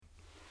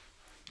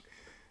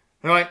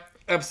Right,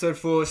 episode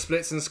 4,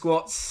 splits and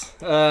squats.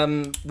 We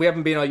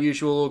haven't been our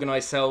usual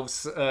organised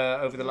selves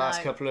over the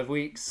last couple of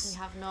weeks. We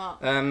have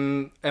not.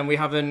 And we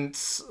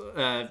haven't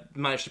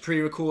managed to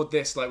pre-record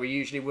this like we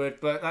usually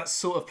would, but that's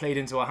sort of played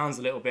into our hands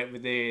a little bit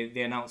with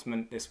the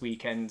announcement this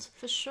weekend.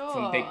 For sure.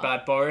 From Big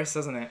Bad Boris,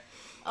 hasn't it?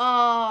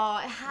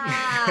 Oh, it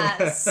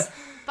has.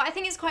 But I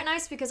think it's quite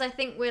nice because I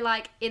think we're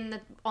like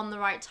on the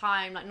right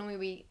time. Like normally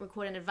we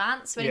record in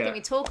advance, so anything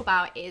we talk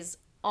about is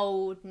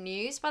old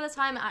news by the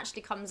time it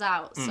actually comes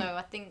out. So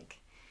I think.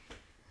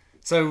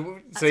 So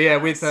yeah,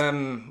 with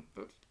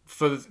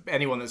for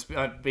anyone that's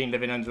been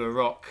living under a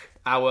rock,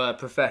 our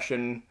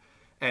profession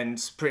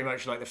and pretty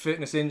much like the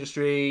fitness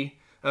industry,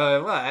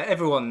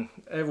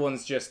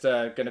 everyone's just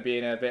going to be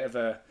in a bit of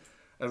a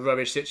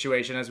rubbish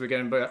situation as we're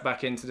going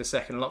back into the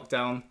second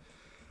lockdown.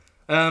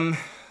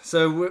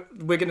 So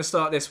we're going to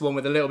start this one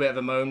with a little bit of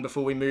a moan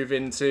before we move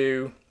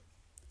into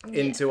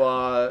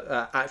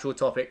our actual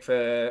topic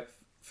for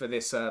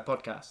this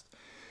podcast.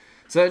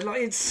 So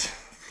like it's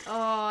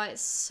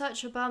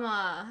such a bummer.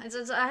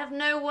 I have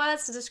no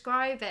words to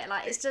describe it.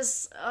 Like it's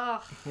just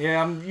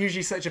Yeah, I'm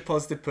usually such a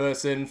positive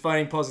person,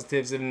 finding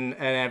positives and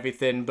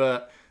everything,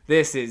 but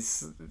this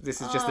is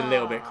just a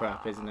little bit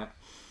crap, isn't it?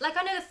 Like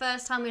I know the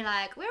first time we're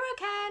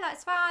okay, like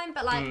it's fine,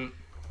 but like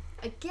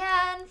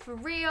again, for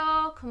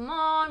real, come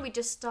on, we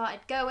just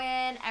started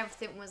going,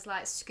 everything was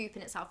like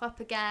scooping itself up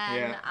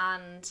again,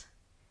 and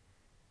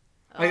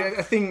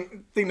I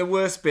think the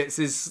worst bits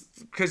is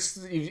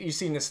because you've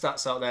seen the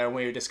stats out there, and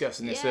we were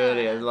discussing this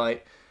earlier.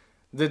 Like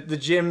the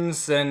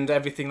gyms and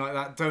everything like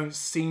that don't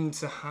seem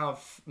to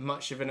have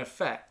much of an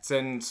effect.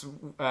 And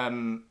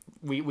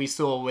we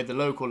saw with the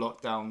local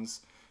lockdowns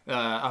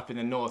up in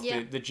the north,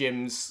 the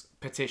gyms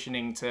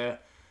petitioning to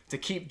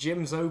keep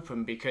gyms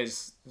open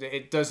because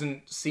it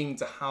doesn't seem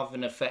to have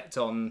an effect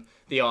on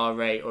the R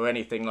rate or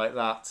anything like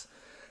that.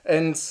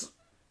 And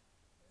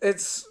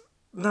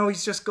now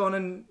he's just gone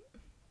and.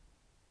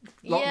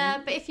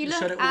 But if you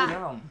look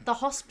at the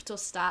hospital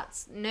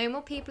stats, no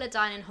more people are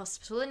dying in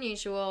hospital than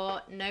usual,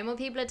 no more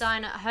people are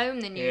dying at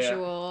home than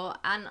usual,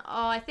 and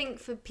I think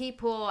for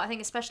people, I think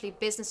especially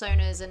business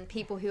owners and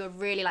people who are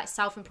really like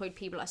self-employed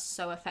people are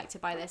so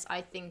affected by this.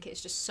 I think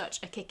it's just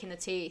such a kick in the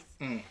teeth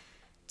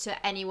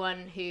to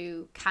anyone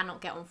who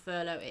cannot get on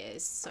furlough. It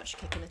is such a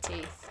kick in the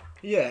teeth.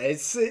 Yeah,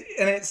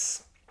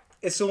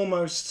 it's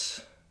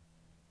almost,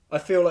 I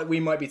feel like we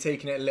might be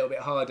taking it a little bit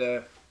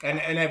harder. And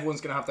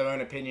everyone's going to have their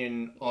own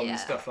opinion on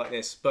stuff like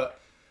this. But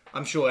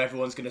I'm sure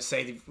everyone's going to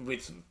say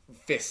with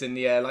fists in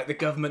the air, like the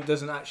government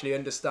doesn't actually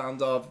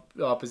understand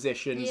our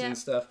positions and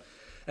stuff.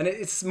 And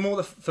it's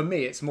more, for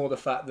me, it's more the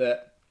fact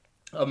that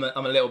I'm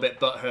a little bit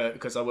butthurt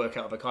because I work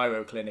out of a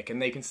chiro clinic and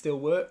they can still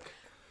work.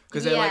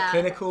 Because they're like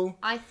clinical.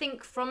 I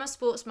think from a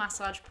sports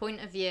massage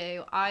point of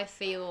view, I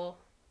feel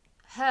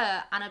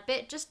hurt and a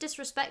bit just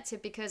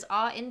disrespected because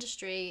our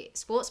industry,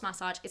 sports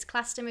massage, is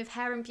classed in with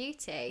hair and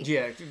beauty.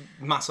 Yeah,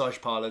 massage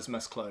parlours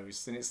must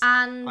close.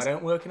 And I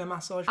don't work in a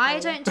massage parlour. I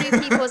don't do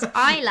people's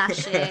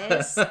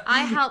eyelashes. I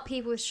help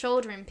people with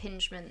shoulder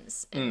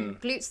impingements and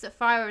glutes that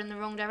fire in the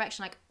wrong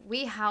direction. Like,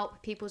 we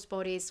help people's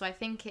bodies, so I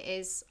think it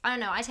is, I don't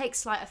know, I take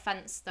slight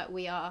offence that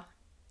we are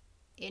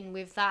in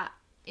with that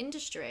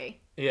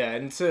industry. Yeah,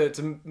 and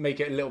to make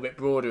it a little bit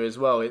broader as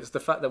well, it's the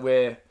fact that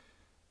we're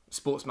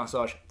sports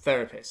massage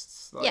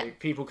therapists. Like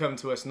people come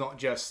to us not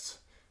just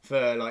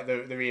for like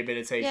the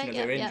rehabilitation of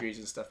their injuries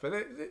and stuff,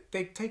 but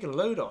they take a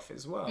load off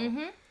as well.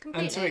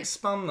 And to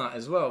expand that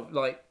as well,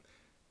 like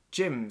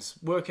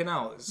gyms, working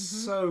out is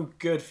so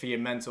good for your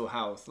mental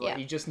health. Like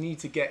you just need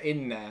to get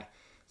in there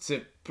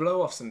to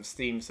blow off some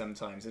steam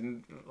sometimes.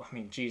 And I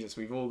mean, Jesus,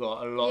 we've all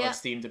got a lot of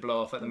steam to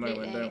blow off at the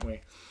moment, don't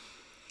we?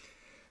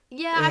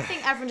 Yeah, I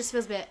think everyone just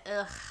feels a bit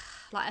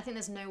like, I think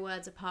there's no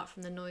words apart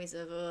from the noise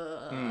of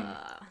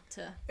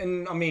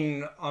And I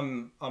mean,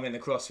 I'm in the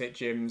CrossFit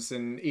gyms,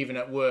 and even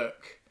at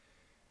work,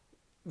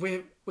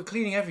 we're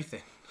cleaning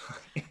everything.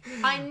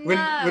 I know.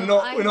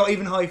 We're not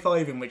even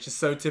high-fiving, which is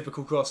so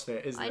typical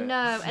CrossFit, isn't it? I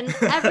know, and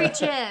every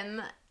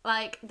gym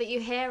like that you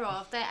hear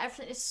of,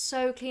 everything is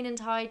so clean and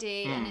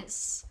tidy, and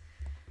it's.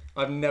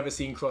 I've never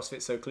seen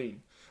CrossFit so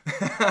clean.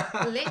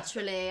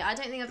 Literally, I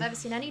don't think I've ever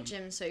seen any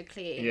gym so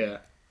clean. Yeah,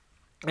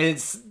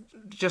 it's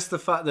just the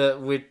fact that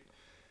we're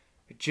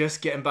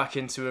just getting back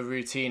into a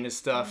routine of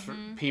stuff.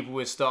 People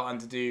were starting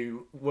to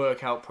do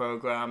workout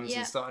programs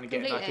and starting to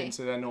get back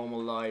into their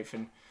normal life,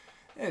 and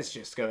it's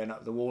just going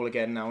up the wall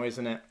again now,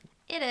 isn't it?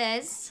 It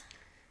is.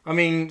 I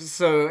mean,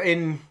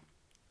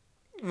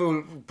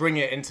 we'll bring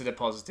it into the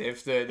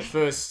positive. The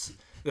first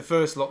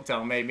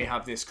lockdown made me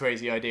have this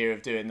crazy idea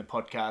of doing the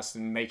podcast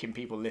and making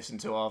people listen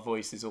to our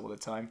voices all the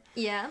time.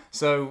 Yeah.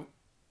 So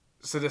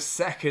the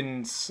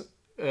second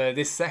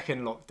this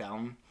second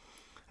lockdown,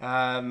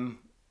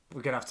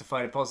 we're going to have to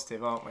find a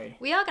positive, aren't we?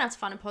 We are going to have to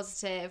find a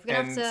positive. We're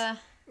going to have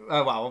to...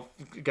 Oh, well,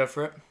 go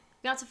for it. We're going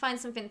to have to find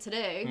something to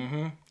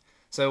do.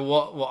 So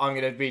what I'm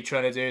going to be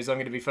trying to do is I'm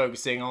going to be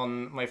focusing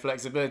on my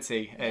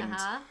flexibility. And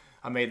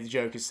I made the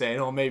joke of saying,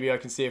 oh, maybe I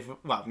can see if...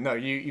 Well, no,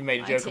 you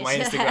made a joke on my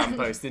Instagram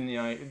post,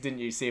 didn't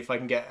you? See if I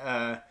can get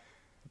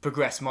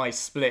progress my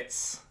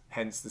splits,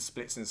 hence the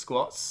splits and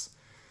squats.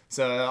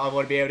 So I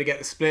want to be able to get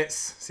the splits,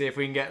 see if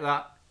we can get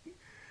that.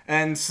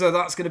 And so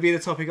that's going to be the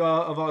topic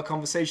of our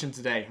conversation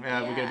today.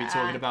 We're going to be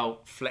talking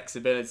about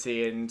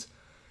flexibility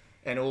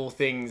and all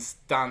things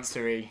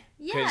dancery.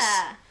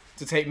 Yeah.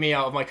 To take me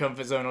out of my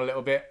comfort zone a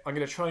little bit, I'm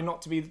going to try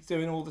not to be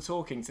doing all the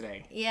talking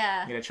today.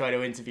 Yeah. I'm going to try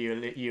to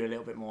interview you a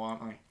little bit more,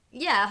 aren't I?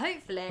 Yeah,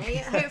 hopefully.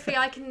 Hopefully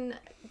I can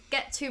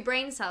get two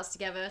brain cells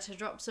together to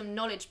drop some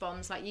knowledge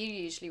bombs like you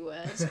usually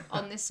would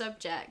on this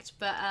subject.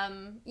 But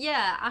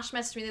yeah, Ash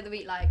messaged me the other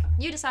week like,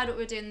 you decide what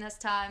we're doing this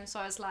time. So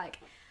I was like,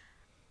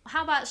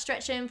 how about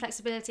stretching,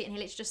 flexibility? And he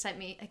literally just sent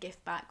me a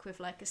gift back with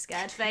like a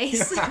scared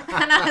face.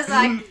 And I was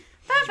like,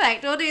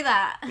 perfect, we'll do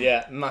that.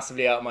 Yeah,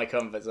 massively out of my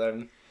comfort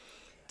zone.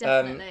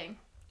 Definitely.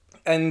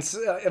 And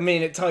I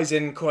mean, it ties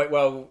in quite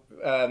well.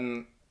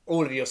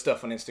 All of your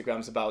stuff on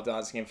Instagram's about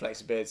dancing and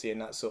flexibility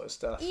and that sort of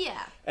stuff.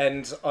 Yeah.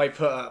 And I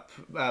put up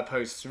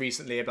posts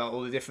recently about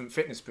all the different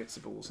fitness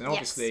principles. And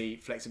obviously,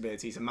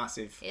 flexibility is a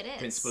massive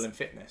principle in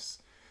fitness.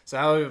 So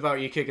how about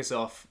you kick us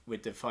off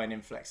with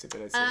defining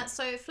flexibility?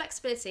 So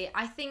flexibility,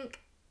 I think,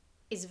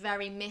 is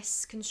very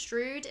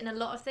misconstrued in a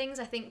lot of things.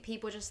 I think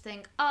people just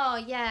think, oh,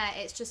 yeah,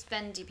 it's just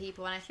bendy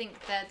people. And I think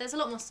there's a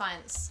lot more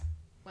science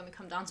when we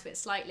come down to it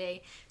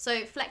slightly.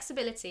 So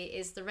flexibility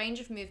is the range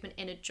of movement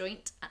in a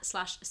joint /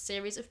 a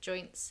series of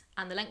joints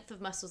and the length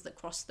of muscles that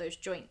cross those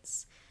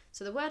joints.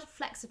 So the word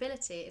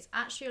flexibility is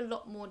actually a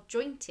lot more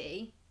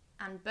jointy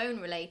and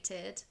bone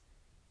related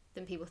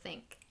than people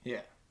think.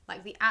 Yeah.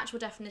 Like the actual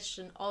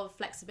definition of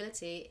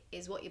flexibility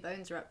is what your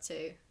bones are up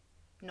to,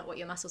 not what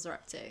your muscles are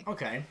up to.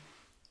 Okay.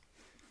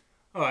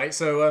 All right.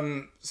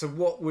 So so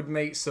what would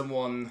make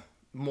someone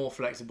more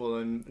flexible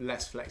and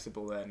less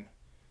flexible then?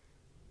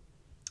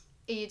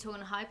 Are you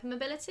talking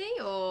hypermobility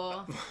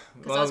or?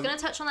 Because I was going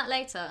to touch on that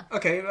later.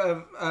 Okay.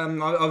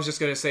 I was just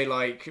going to say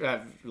like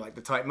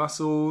the tight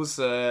muscles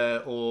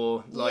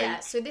or like. Yeah.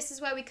 So this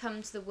is where we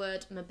come to the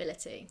word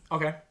mobility.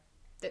 Okay.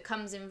 That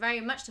comes in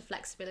very much to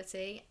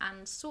flexibility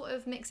and sort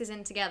of mixes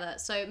in together.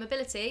 So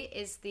mobility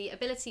is the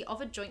ability of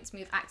a joint to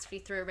move actively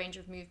through a range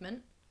of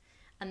movement.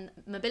 And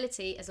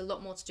mobility is a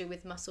lot more to do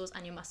with muscles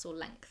and your muscle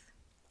length.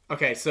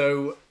 Okay,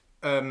 so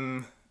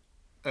an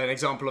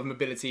example of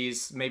mobility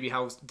is maybe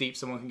how deep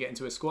someone can get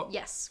into a squat?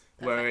 Yes.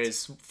 Perfect.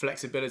 Whereas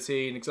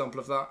flexibility, an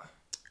example of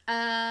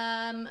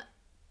that?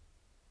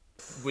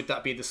 Would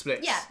that be the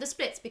splits? Yeah, the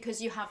splits,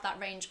 because you have that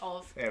range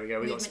of. There we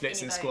go, we got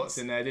splits and squats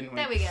in there, didn't we?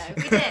 There we go,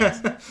 we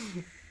did.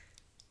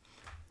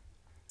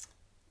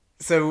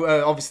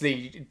 So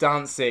obviously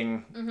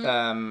dancing,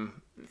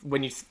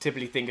 when you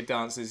typically think of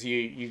dancers,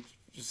 you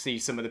see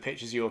some of the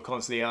pictures you're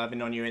constantly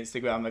having on your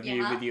Instagram of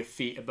you with your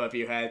feet above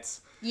your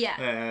heads.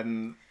 Yeah.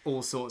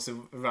 All sorts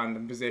of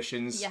random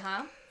positions.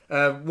 Yeah.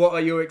 What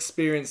are your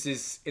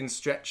experiences in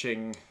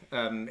stretching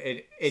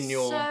in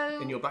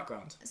your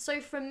background?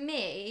 So for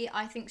me,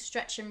 I think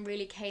stretching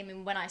really came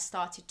in when I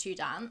started to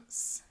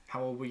dance.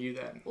 How old were you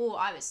then? Oh,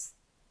 I was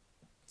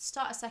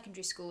start of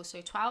secondary school,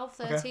 so 12,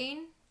 13.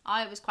 Okay.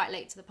 I was quite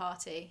late to the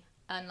party,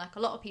 and like a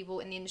lot of people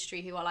in the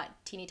industry who are like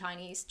teeny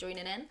tinies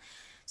joining in.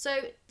 So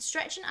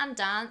stretching and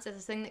dance is a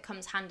thing that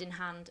comes hand in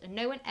hand, and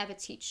no one ever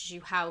teaches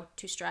you how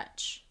to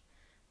stretch.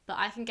 But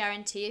I can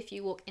guarantee if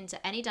you walk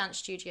into any dance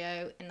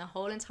studio in the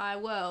whole entire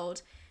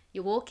world,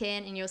 you walk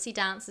in and you'll see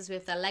dancers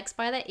with their legs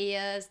by their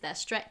ears, they're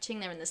stretching,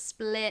 they're in the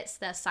splits,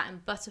 they're sat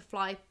in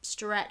butterfly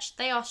stretch,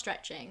 they are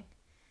stretching.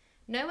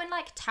 No one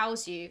like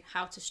tells you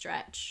how to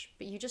stretch,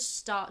 but you just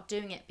start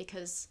doing it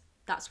because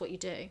that's what you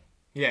do.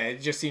 Yeah,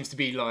 it just seems to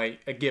be like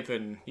a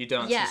given, you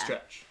dance and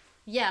stretch.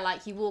 Yeah,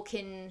 like you walk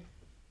in,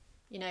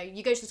 you know,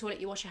 you go to the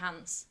toilet, you wash your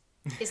hands.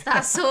 It's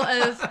that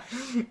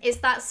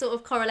sort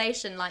of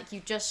correlation. Like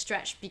you just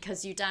stretch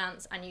because you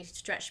dance, and you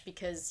stretch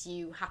because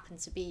you happen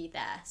to be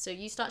there. So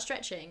you start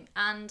stretching,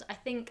 and I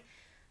think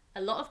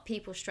a lot of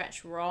people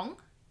stretch wrong.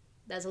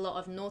 There's a lot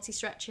of naughty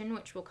stretching,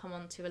 which we'll come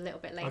on to a little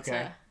bit later.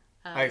 Okay.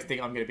 I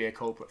think I'm going to be a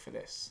culprit for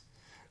this.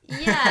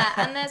 Yeah,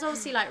 and there's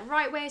obviously like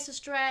right ways to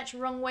stretch,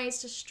 wrong ways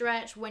to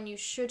stretch, when you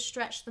should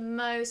stretch the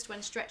most,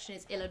 when stretching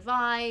is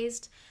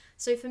ill-advised.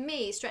 So for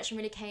me, stretching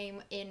really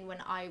came in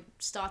when I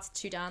started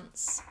to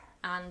dance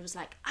and was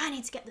like, I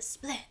need to get the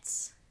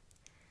splits.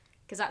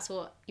 Because that's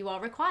what you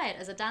are required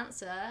as a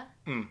dancer.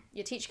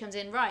 Your teacher comes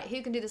in, right,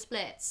 who can do the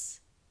splits?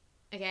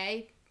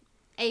 Okay,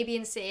 A, B,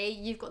 and C,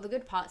 you've got the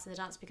good parts in the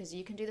dance because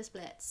you can do the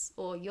splits.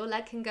 Or your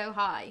leg can go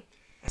high.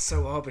 It's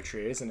so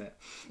arbitrary, isn't it?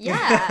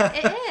 Yeah,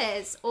 it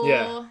is.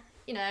 Or,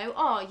 you know,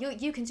 oh,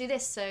 you can do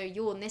this, so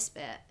you're in this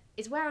bit.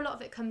 Is where a lot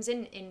of it comes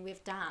in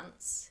with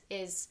dance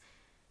is,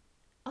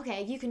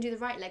 okay, you can do the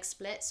right leg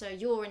split, so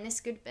you're in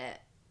this good bit.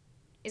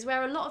 Is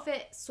where a lot of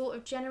it sort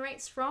of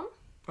generates from.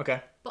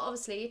 Okay. But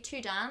obviously,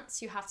 to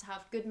dance, you have to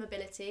have good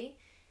mobility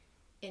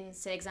in,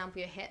 say, example,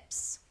 your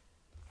hips.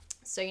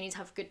 So you need to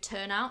have good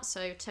turnout.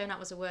 So turnout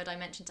was a word I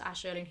mentioned to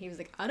Ash earlier, and he was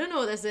like, I don't know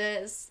what this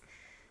is.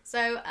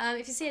 So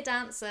if you see a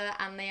dancer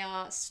and they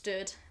are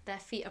stood, their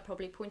feet are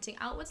probably pointing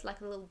outwards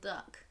like a little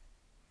duck.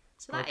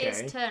 So that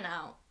is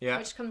turnout,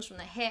 which comes from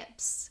the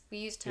hips. We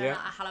use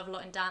turnout a hell of a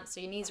lot in dance, so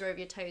your knees are over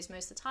your toes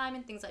most of the time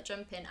and things like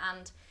jumping.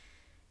 And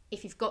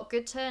if you've got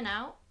good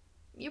turnout,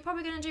 you're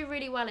probably going to do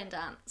really well in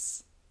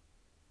dance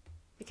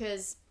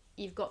because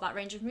you've got that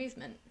range of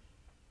movement.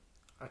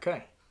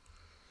 Okay.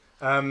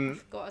 I forgot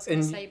what I was going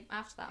to say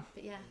after that,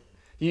 but yeah.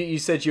 You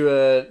said you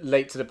were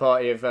late to the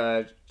party of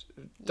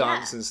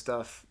dance and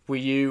stuff. Were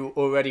you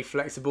already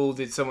flexible?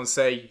 Did someone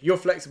say, you're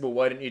flexible,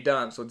 why don't you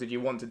dance? Or did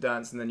you want to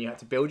dance and then you had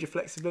to build your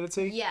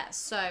flexibility? Yeah,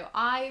 so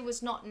I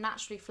was not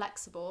naturally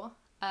flexible.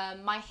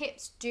 My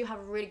hips do have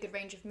a really good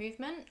range of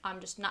movement.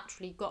 I'm just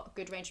naturally got a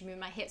good range of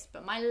movement in my hips,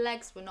 but my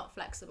legs were not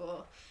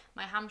flexible.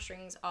 My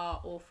hamstrings are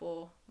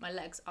awful. My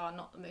legs are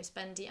not the most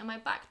bendy, and my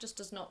back just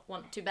does not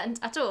want to bend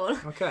at all.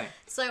 Okay.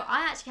 So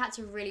I actually had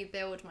to really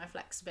build my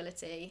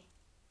flexibility.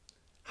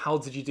 How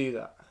did you do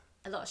that?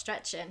 A lot of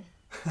stretching.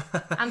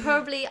 And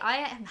probably, I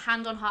am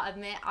hand on heart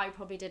admit, I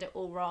probably did it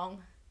all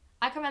wrong.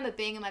 I can remember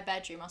being in my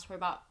bedroom, I was probably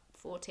about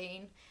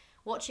 14,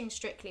 watching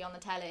Strictly on the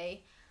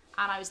telly,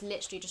 and I was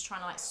literally just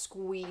trying to like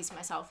squeeze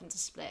myself into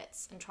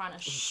splits and trying to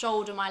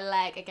shoulder my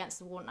leg against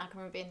the wall, and I can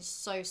remember being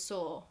so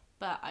sore,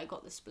 but I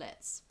got the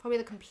splits. Probably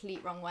the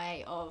complete wrong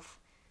way of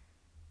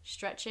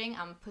stretching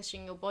and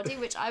pushing your body,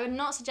 which I would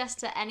not suggest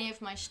to any of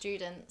my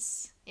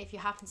students. If you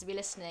happen to be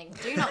listening,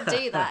 do not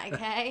do that,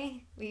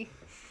 okay?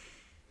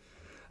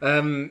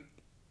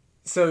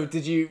 So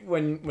did you,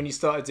 when you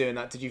started doing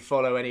that, did you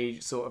follow any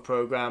sort of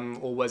program,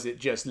 or was it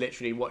just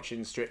literally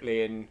watching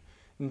Strictly and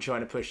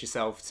trying to push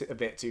yourself a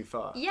bit too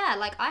far? Yeah,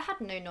 like I had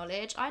no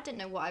knowledge. I didn't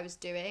know what I was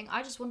doing.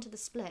 I just wanted the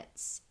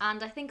splits.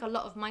 And I think a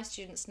lot of my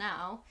students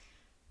now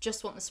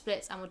just want the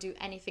splits and will do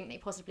anything they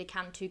possibly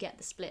can to get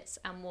the splits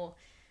and will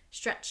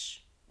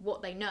stretch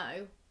what they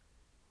know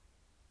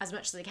as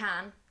much as they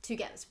can to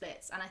get the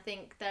splits. And I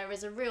think there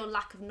is a real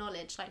lack of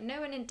knowledge. Like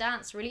no one in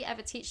dance really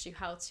ever teaches you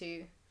how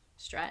to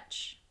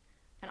stretch.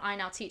 And I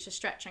now teach a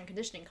stretch and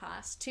conditioning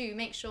class to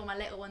make sure my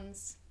little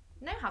ones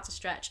know how to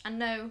stretch and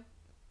know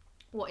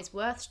what is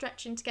worth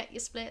stretching to get your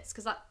splits,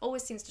 because that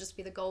always seems to just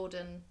be the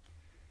golden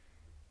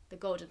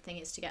thing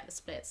is to get the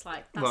splits.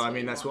 Like that's well, I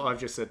mean, that's what I've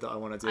just said that I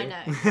want to do. I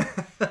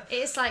know.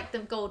 It's like the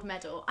gold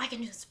medal. I can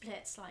do the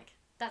splits. Like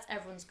that's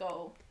everyone's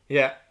goal.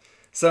 Yeah.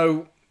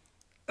 So,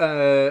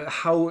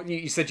 how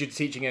you said you're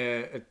teaching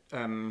a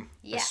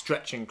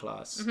stretching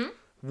class? Mm-hmm.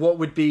 What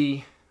would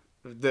be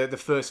the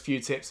first few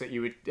tips that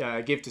you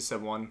would give to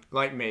someone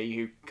like me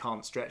who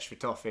can't stretch for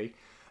toffee?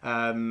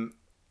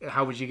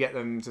 How would you get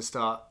them to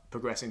start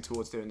progressing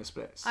towards doing the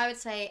splits? I would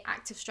say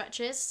active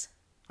stretches.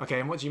 Okay,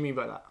 and what do you mean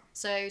by that?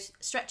 So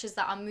stretches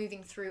that are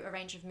moving through a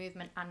range of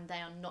movement and they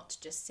are not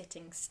just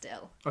sitting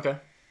still. Okay.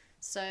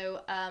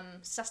 So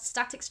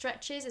static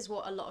stretches is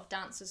what a lot of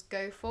dancers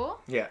go for.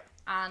 Yeah.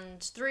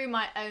 And through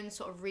my own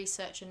sort of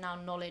research and now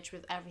knowledge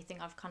with everything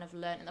I've kind of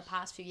learned in the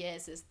past few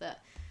years is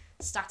that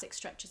static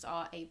stretches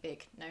are a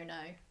big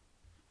no-no.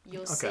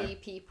 You'll see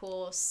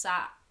people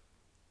sat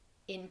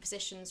in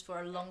positions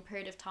for a long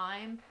period of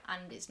time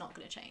and it's not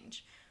going to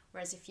change.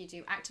 Whereas if you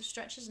do active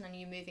stretches and then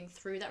you're moving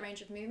through that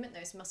range of movement,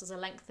 those muscles are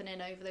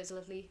lengthening over those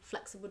lovely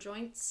flexible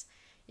joints,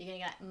 you're going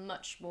to get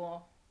much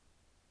more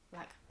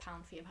like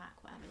pound for your back,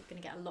 whatever. You're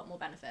going to get a lot more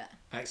benefit.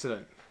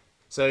 Excellent.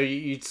 So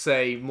you'd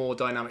say more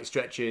dynamic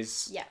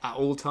stretches at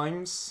all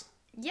times?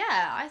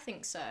 Yeah, I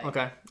think so.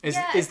 Okay.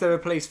 Is there a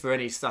place for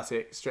any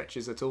static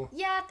stretches at all?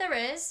 Yeah, there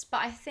is.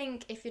 But I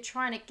think if you're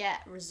trying to get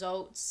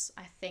results,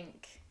 I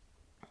think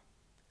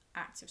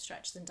active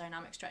stretches and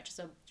dynamic stretches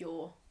are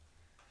your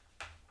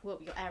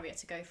area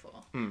to go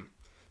for.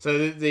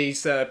 So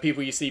these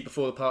people you see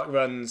before the park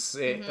runs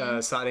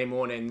Saturday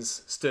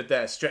mornings stood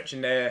there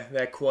stretching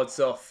their quads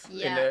off in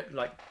the,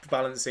 like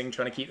balancing,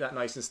 trying to keep that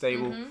nice and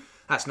stable.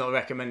 That's not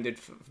recommended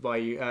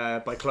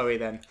by Chloe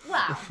then.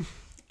 Well,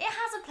 it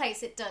has a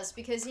place, it does,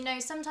 because you know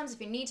sometimes if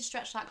you need to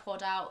stretch that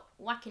quad out,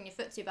 whacking your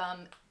foot to your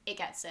bum, it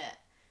gets it.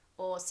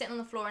 Or sitting on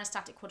the floor in a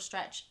static quad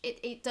stretch,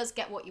 it does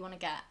get what you want to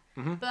get.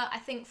 But I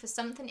think for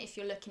something, if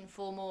you're looking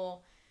for more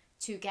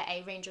to get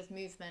a range of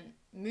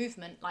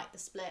movement like the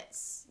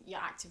splits,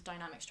 your active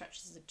dynamic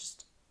stretches are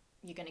just,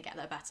 you're going to get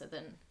there better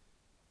than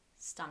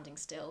standing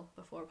still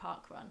before a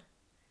park run.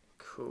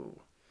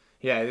 Cool.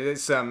 Yeah,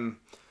 it's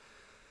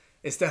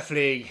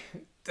definitely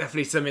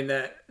something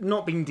that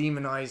not being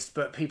demonized,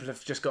 but people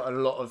have just got a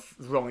lot of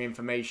wrong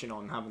information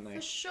on, haven't they?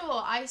 For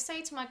sure. I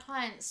say to my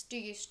clients, do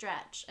you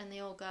stretch? And they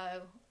all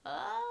go,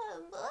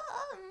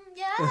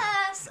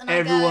 yes. And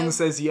everyone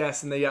says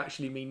yes and they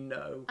actually mean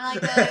no. And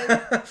I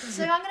go,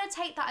 so I'm going to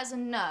take that as a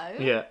no.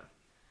 Yeah.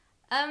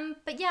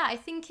 But yeah, I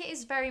think it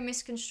is very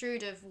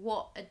misconstrued of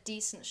what a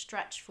decent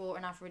stretch for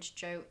an average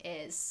Joe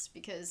is,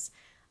 because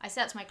I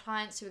say that to my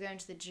clients who are going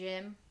to the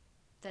gym,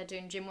 they're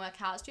doing gym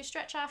workouts, do you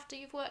stretch after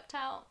you've worked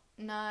out?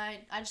 No,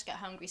 I just get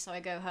hungry, so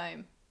I go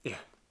home.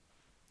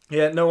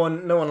 Yeah. No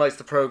one likes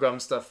to program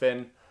stuff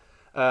in.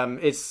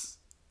 It's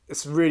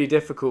really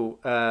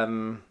difficult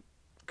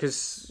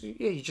because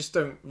you just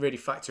don't really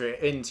factor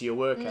it into your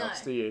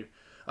workouts, do you?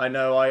 I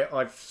know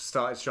I've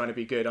started trying to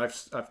be good.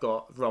 I've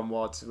got Ron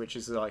WOD, which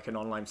is like an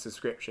online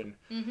subscription,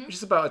 which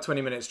is about a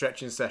 20-minute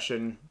stretching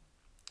session.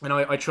 And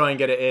I try and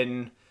get it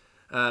in.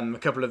 A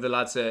couple of the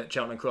lads at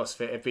Cheltenham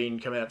CrossFit have been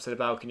coming up to the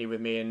balcony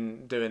with me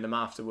and doing them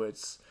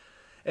afterwards.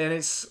 And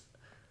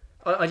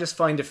I just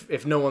find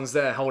if no one's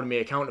there holding me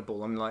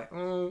accountable, I'm like,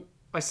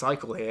 I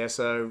cycle here,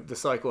 so the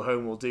cycle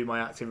home will do my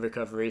active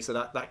recovery, so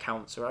that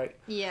counts, right?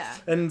 Yeah.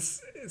 And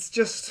it's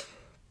just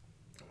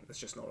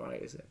not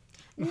right, is it?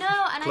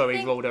 No, and Chloe I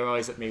think, rolled her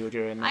eyes at me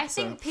during that. I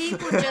think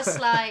people just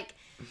like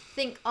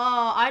think,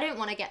 oh, I don't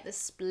want to get the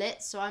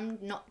split, so I'm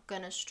not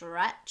going to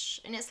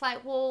stretch. And it's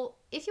like, well,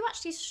 if you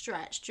actually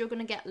stretched, you're going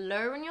to get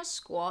lower in your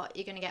squat,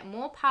 you're going to get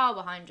more power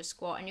behind your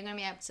squat, and you're going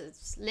to be able to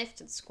lift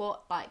and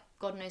squat like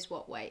God knows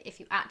what weight if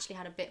you actually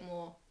had a bit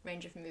more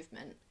range of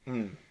movement.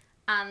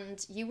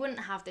 And you wouldn't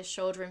have this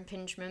shoulder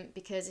impingement,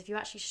 because if you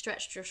actually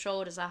stretched your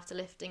shoulders after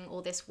lifting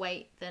all this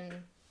weight,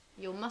 then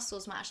your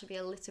muscles might actually be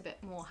a little bit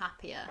more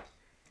happier.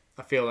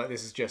 I feel like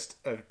this is just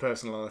a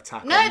personal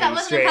attack. No, that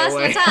wasn't a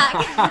personal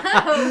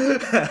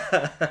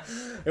attack.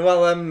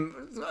 Well,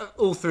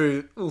 all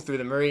through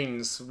the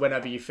Marines,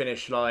 whenever you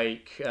finish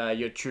like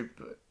your troop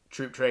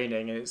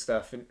training and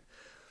stuff, and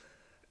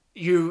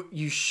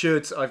you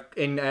should,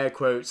 in air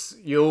quotes,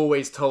 you're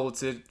always told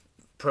to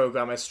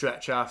program a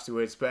stretch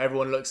afterwards, but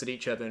everyone looks at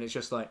each other and it's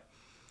just like,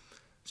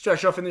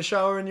 stretch off in the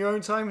shower in your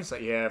own time. It's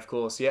like, yeah, of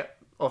course, yep,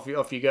 off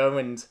you go.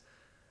 And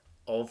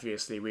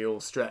obviously we all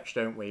stretch,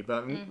 don't we?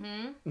 But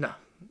no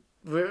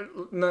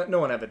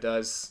one ever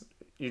does.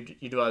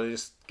 You'd rather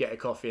just get a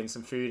coffee and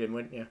some food in,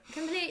 wouldn't you?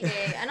 Completely.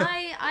 And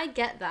I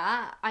get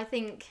that. I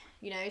think,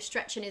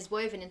 stretching is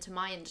woven into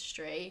my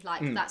industry.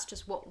 Like, that's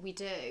just what we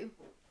do.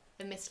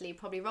 Admittedly,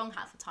 probably wrong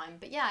half the time.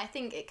 But yeah, I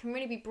think it can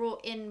really be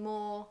brought in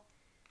more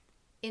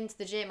into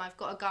the gym. I've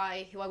got a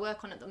guy who I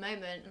work on at the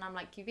moment, and I'm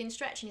like, you've been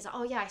stretching? He's like,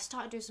 oh yeah, I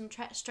started doing some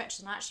stretches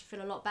and I actually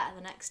feel a lot better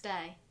the next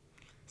day.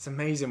 It's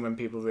amazing when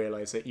people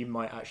realise that you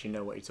might actually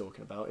know what you're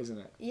talking about, isn't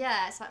it?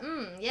 Yeah, it's like,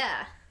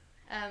 yeah.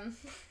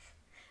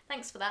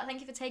 Thanks for that.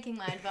 Thank you for taking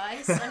my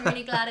advice. I'm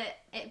really glad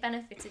it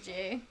benefited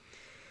you.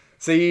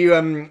 So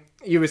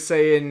you were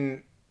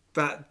saying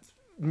that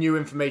new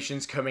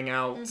information's coming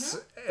out,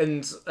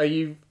 and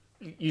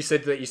you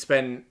said that you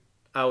spent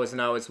hours and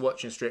hours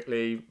watching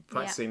Strictly,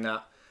 practicing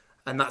that,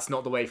 and that's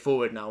not the way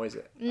forward now, is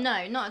it?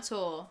 No, not at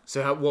all.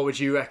 So what would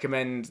you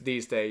recommend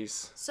these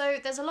days? So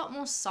there's a lot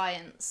more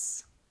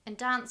science. And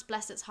dance,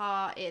 bless its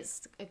heart,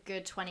 is a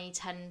good 20,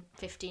 10,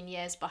 15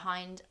 years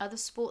behind other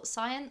sports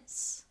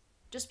science.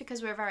 Just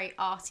because we're a very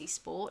arty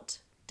sport,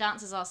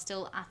 dancers are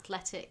still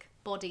athletic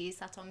bodies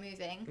that are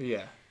moving.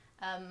 Yeah.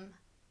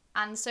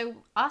 And so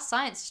our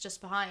science is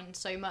just behind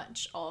so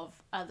much of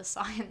other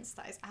science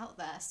that is out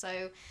there.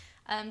 So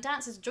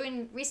dancers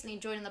recently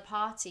joining the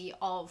party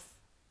of,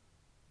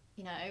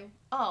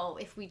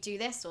 if we do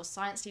this or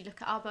sciencely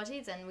look at our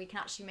bodies, then we can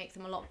actually make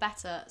them a lot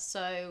better.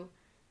 So...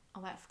 Oh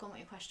wait, I forgot what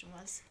your question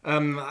was.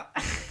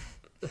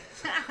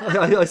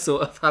 I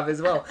sort of have as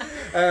well.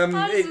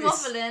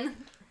 Waffling.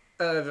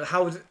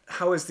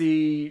 How has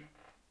the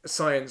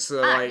science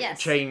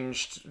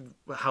changed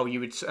how you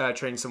would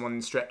train someone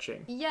in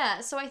stretching? Yeah,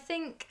 so I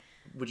think...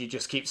 Would you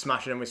just keep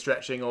smashing them with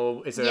stretching,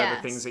 or is there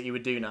other things that you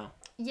would do now?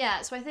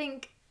 Yeah, so I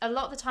think a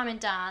lot of the time in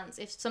dance,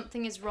 if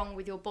something is wrong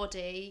with your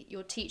body,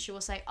 your teacher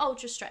will say, oh,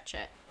 just stretch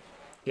it.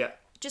 Yeah.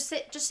 Just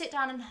sit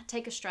down and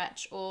take a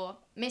stretch, or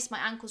miss, my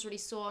ankle's really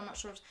sore, I'm not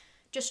sure,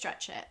 just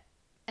stretch it.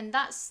 And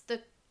that's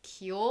the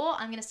cure,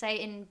 I'm going to say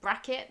in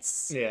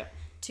brackets,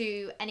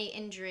 to any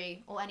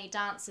injury or any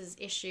dancer's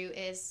issue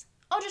is,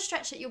 just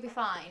stretch it, you'll be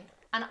fine.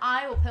 And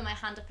I will put my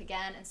hand up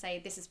again and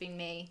say, this has been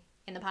me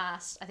in the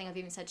past. I think I've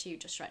even said to you,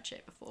 just stretch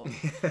it before.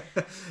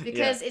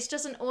 Because it's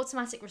just an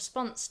automatic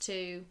response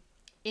to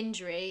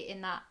injury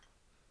in that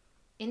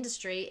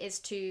industry is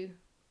to,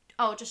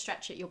 just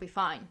stretch it, you'll be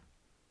fine.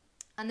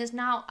 And there's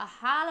now a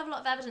hell of a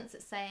lot of evidence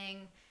that's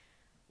saying,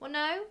 well,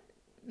 no,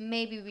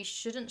 maybe we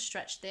shouldn't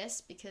stretch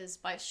this, because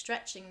by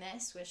stretching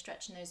this, we're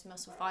stretching those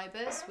muscle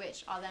fibers,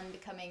 which are then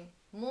becoming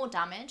more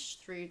damaged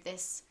through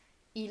this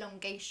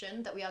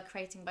elongation that we are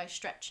creating by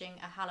stretching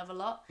a hell of a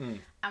lot.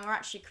 And we're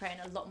actually creating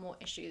a lot more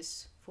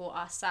issues for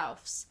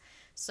ourselves.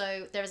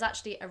 So there is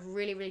actually a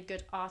really, really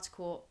good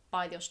article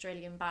by the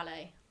Australian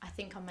Ballet. I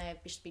think I may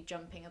just be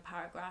jumping a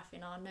paragraph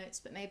in our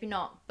notes, but maybe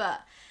not.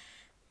 But...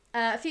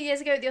 a few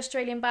years ago, the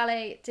Australian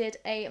Ballet did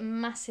a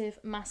massive,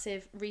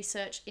 massive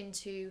research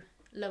into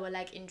lower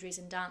leg injuries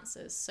in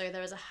dancers. So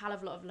there is a hell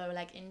of a lot of lower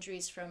leg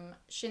injuries, from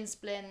shin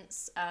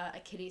splints,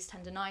 Achilles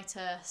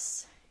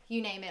tendonitis,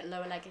 you name it,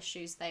 lower leg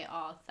issues, they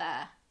are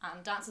there.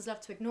 And dancers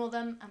love to ignore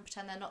them and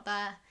pretend they're not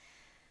there.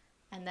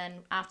 And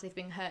then after they've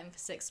been hurting for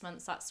 6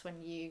 months, that's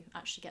when you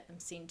actually get them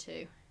seen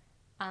to.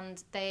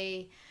 And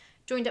they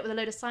joined up with a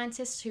load of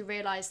scientists who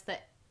realised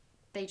that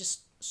they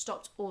just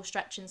stopped all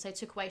stretching. So they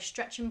took away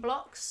stretching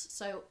blocks.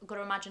 So you've got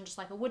to imagine just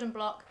like a wooden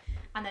block,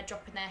 and they're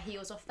dropping their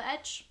heels off the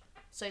edge.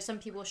 So some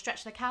people will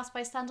stretch their calves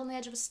by stand on the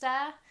edge of a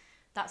stair,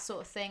 that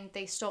sort of thing.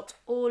 They stopped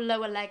all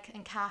lower leg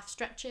and calf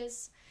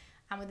stretches,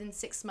 and within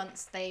 6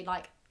 months they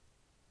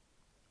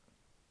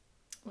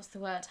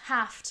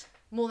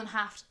more than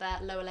halved their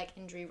lower leg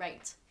injury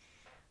rate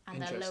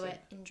and their lower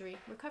injury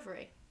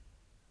recovery.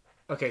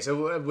 Okay,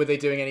 so were they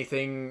doing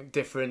anything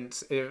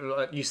different?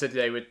 You said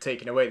they were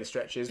taking away the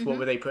stretches. Mm-hmm. What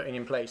were they putting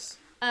in place?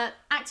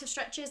 Active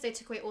stretches, they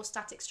took away all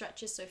static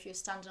stretches. So if you were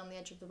standing on the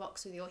edge of the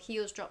box with your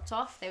heels dropped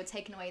off, they were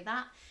taking away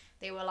that.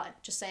 They were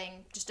like just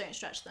saying, just don't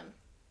stretch them.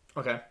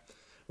 Okay.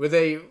 Were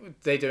they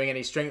doing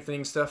any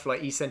strengthening stuff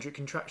like eccentric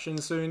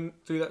contractions through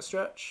that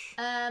stretch?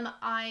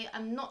 I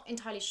am not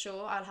entirely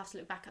sure. I'll have to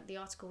look back at the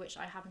article, which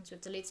I happen to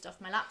have deleted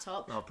off my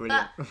laptop. Oh,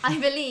 brilliant. But I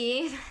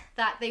believe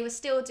that they were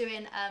still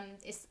doing,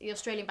 it's the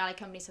Australian Ballet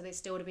Company, so they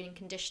still would have been in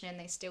conditioning.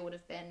 They still would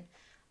have been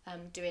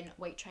doing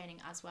weight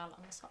training as well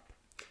on the top.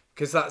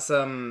 Because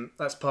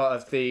that's part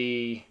of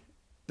the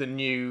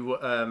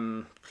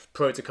new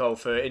protocol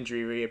for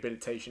injury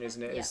rehabilitation,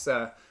 isn't it? Yeah. It's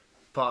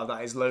part of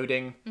that is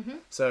loading. Mm-hmm.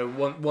 So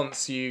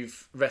once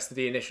you've rested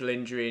the initial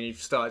injury and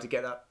you've started to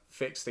get that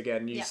fixed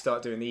again, you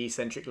start doing the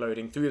eccentric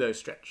loading through those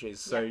stretches.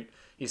 So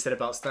you said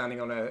about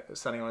standing on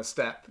a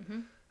step.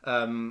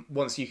 Mm-hmm.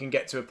 Once you can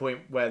get to a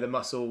point where the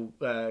muscle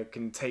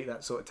can take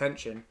that sort of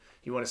tension,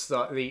 you want to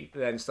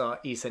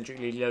start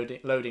eccentrically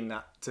loading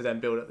that to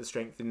then build up the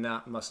strength in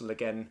that muscle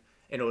again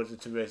in order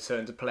to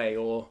return to play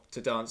or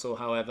to dance or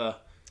however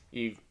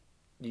you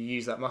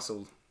use that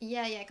muscle.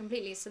 Yeah,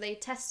 completely. So they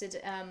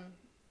tested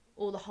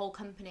the whole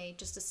company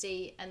just to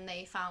see, and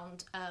they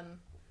found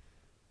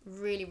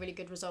really, really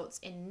good results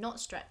in not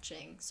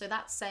stretching. So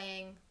that's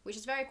saying, which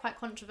is quite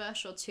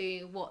controversial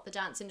to what the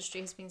dance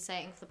industry has been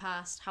saying for the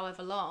past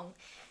however long,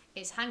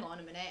 is hang on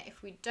a minute,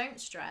 if we don't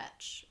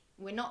stretch,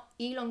 we're not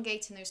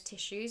elongating those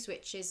tissues,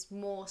 which is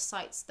more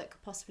sites that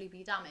could possibly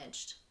be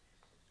damaged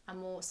and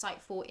more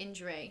site for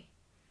injury.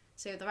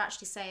 So they're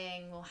actually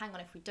saying, well, hang on,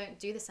 if we don't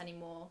do this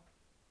anymore,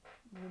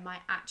 we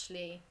might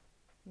actually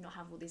not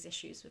have all these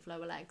issues with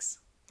lower legs.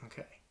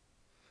 Okay.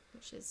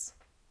 Which is...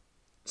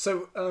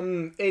 So,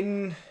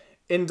 in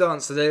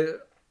dance,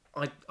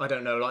 I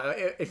don't know,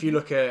 like, if you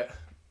look at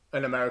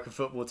an American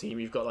football team,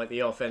 you've got, like, the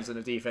offense and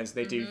the defense,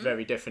 they do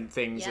very different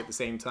things at the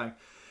same time.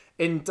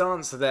 In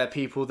dance, are there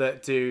people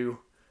that do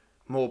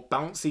more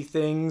bouncy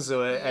things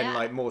and,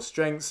 like, more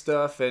strength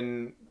stuff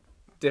and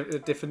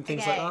different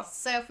things like that?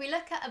 So if we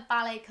look at a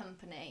ballet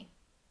company,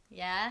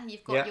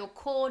 you've got your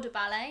corps de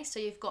ballet, so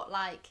you've got,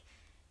 like,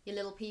 your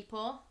little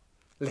people...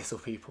 Little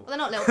people. Well,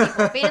 they're not little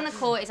people. Being in the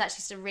court is actually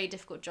just a really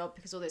difficult job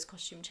because all those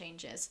costume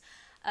changes.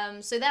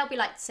 So they'll be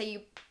like, say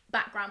you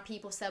background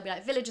people, so they'll be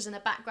like villagers in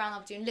the background,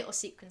 they'll be doing little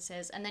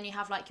sequences. And then you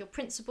have like your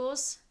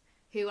principals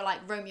who are like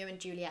Romeo and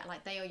Juliet,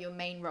 like they are your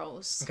main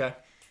roles. Okay.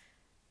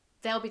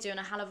 They'll be doing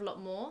a hell of a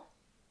lot more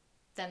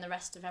than the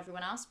rest of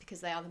everyone else because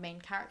they are the main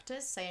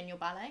characters, say in your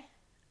ballet.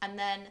 And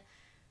then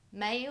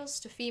males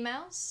to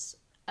females,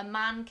 a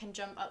man can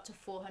jump up to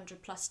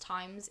 400 plus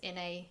times in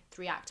a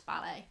 3-act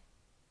ballet.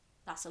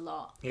 That's a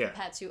lot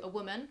compared to a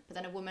woman, but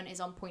then a woman is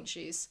on point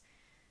shoes.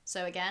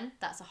 So again,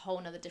 that's a whole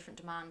nother different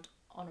demand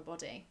on a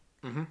body.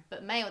 Mm-hmm.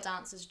 But male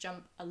dancers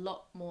jump a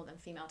lot more than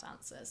female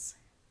dancers.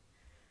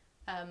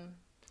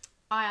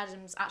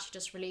 iAdams actually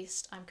just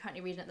released, I'm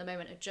currently reading at the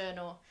moment, a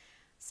journal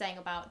saying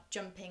about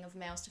jumping of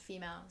males to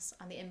females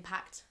and the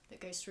impact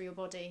that goes through your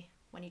body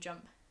when you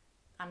jump.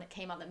 And it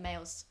came out that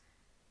males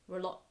were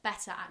a lot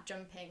better at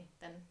jumping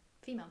than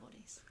female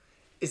bodies.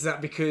 Is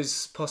that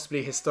because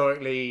possibly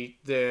historically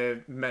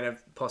the men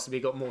have possibly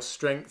got more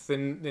strength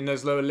in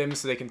those lower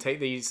limbs, so they can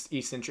take these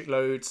eccentric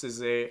loads as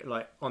they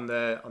like on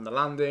the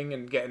landing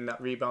and getting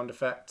that rebound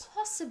effect?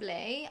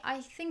 Possibly.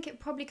 I think it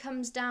probably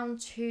comes down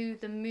to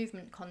the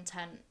movement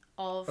content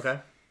of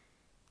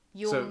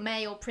your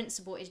male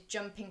principal is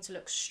jumping to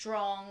look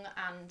strong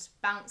and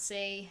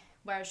bouncy,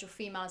 whereas your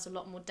female is a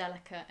lot more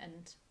delicate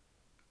and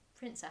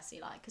princessy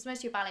like. Because most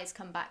of your ballets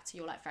come back to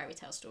your like fairy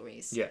tale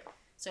stories. Yeah.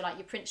 So, like,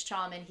 your Prince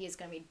Charming, he is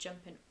going to be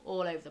jumping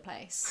all over the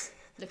place,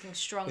 looking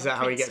strong. Is that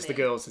how he gets the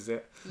girls, is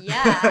it?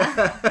 Yeah.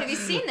 Have you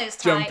seen those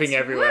tights? Jumping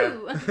everywhere.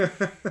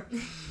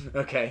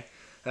 Okay.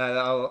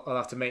 I'll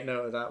have to make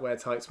note of that, wear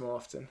tights more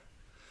often.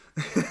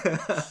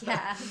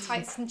 Yeah,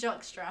 tights and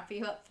jockstrap, are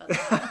you up for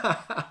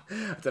that?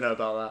 I don't know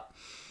about that.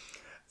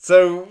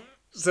 So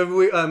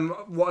we,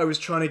 what I was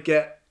trying to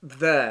get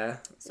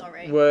there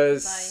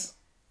was...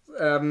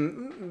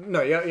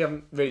 no, you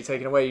haven't really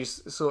taken away, you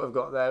sort of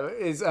got there,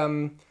 is...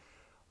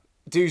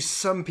 do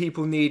some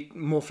people need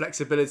more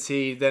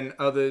flexibility than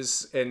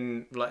others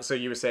in, like, so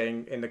you were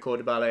saying in the corps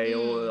de ballet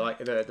or like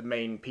the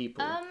main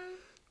people?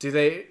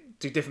 Do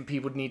different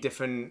people need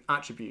different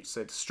attributes?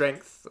 So the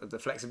strength, the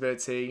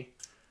flexibility?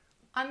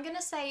 I'm going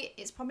to say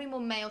it's probably more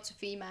male to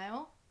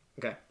female.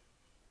 Okay.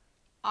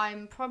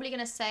 I'm probably going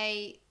to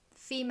say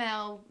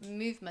female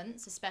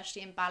movements,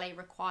 especially in ballet,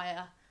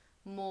 require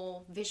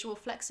more visual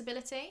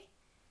flexibility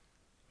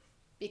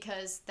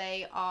because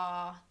they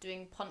are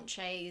doing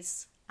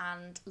ponchés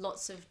and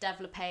lots of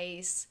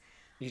développés.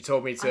 You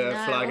told me to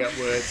flag up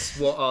words.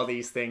 What are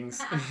these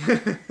things?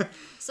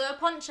 So a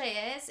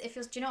ponché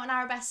is, do you know what an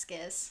arabesque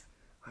is?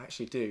 I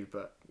actually do,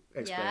 but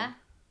explain. Yeah.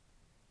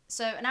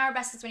 So an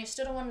arabesque is when you're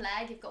stood on one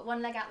leg, you've got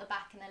one leg out the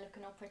back and they're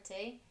looking all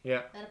pretty.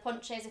 Yeah. Then a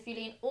penché is if you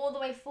lean all the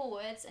way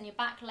forwards and your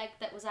back leg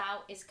that was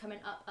out is coming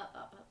up, up,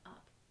 up, up,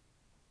 up.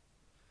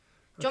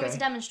 Do you want me to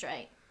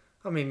demonstrate?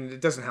 I mean,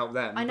 it doesn't help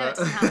them. I know it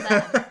doesn't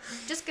help them.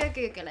 Just go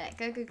Google it.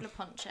 Go Google a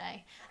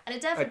penché. And a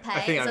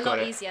développé is a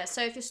lot easier.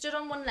 So if you're stood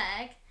on one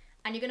leg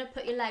and you're going to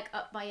put your leg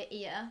up by your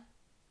ear.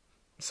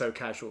 So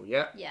casual,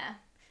 yeah. Yeah.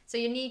 So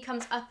your knee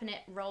comes up and it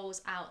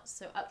rolls out,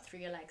 so up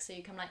through your leg. So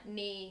you come like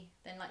knee,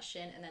 then like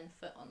shin, and then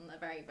foot on the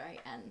very, very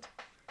end.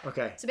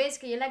 Okay. So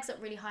basically your leg's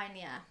up really high in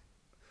the air.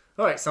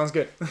 All right, sounds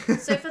good.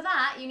 So for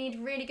that, you need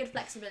really good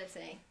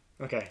flexibility.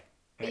 Okay.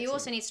 But you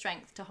also need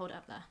strength to hold it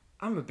up there.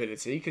 And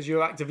mobility, because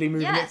you're actively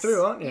moving it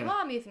through, aren't you? You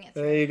are moving it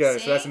through. There you go.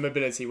 See? So that's a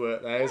mobility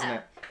work there, isn't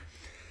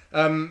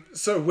it?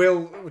 So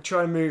we'll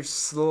try and move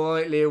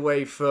slightly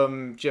away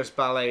from just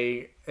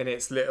ballet and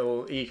its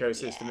little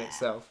ecosystem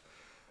itself.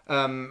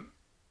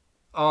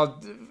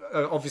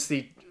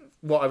 Obviously,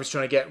 what I was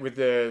trying to get with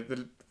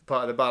the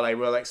part of the ballet,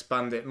 we'll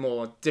expand it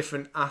more.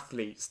 Different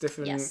athletes,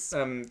 different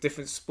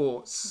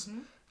sports. Mm-hmm.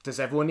 Does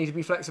everyone need to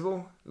be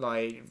flexible?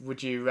 Like,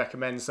 would you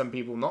recommend some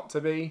people not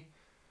to be?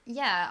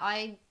 Yeah,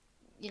 I'm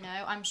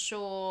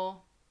sure.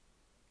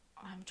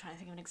 I'm trying to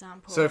think of an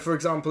example. So, for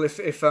example, if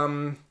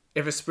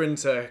a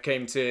sprinter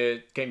came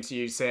to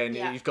you saying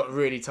you've got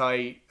really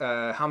tight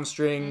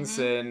hamstrings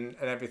and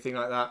everything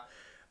like that,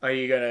 are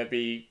you going to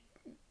be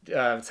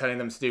telling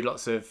them to do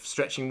lots of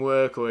stretching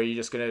work, or are you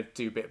just going to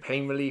do a bit of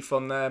pain relief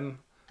on them?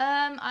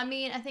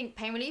 I think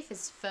pain relief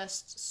is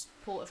first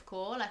port of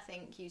call. I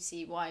think you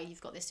see why you've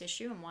got this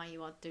issue and why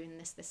you are doing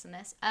this, and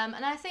this. And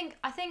I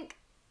think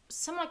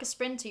someone like a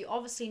sprinter, you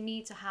obviously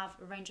need to have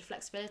a range of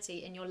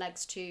flexibility in your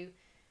legs to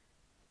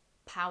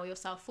power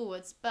yourself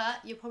forwards, but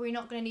you're probably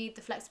not going to need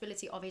the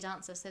flexibility of a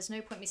dancer. So there's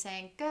no point me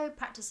saying go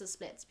practice the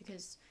splits,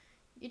 because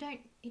he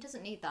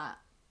doesn't need that.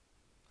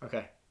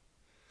 Okay.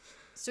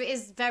 So it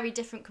is very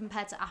different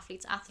compared to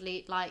athlete to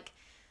athlete. Like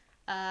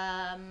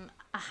a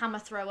hammer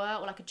thrower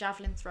or like a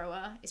javelin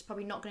thrower is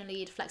probably not going to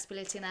need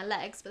flexibility in their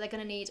legs, but they're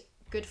going to need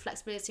good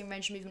flexibility and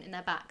range of movement in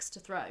their backs to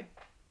throw.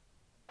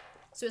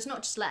 So it's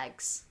not just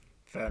legs.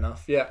 Fair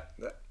enough, yeah.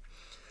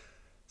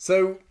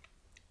 So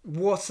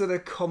what are the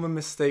common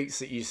mistakes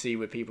that you see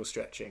with people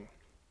stretching?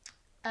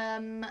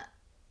 Okay,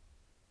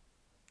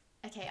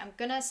 I'm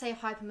going to say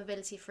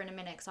hypermobility for in a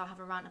minute because I'll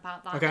have a rant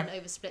about that and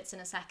over splits in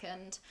a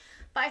second.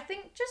 But I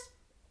think just,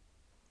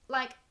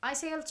 like, I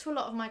say to a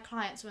lot of my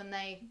clients when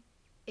they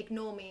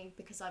ignore me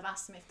because I've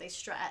asked them if they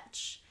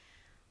stretch,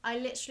 I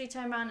literally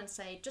turn around and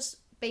say, just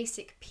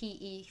basic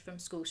PE from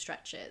school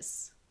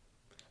stretches.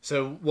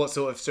 So what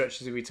sort of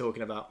stretches are we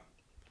talking about?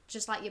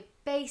 Just like your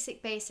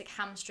basic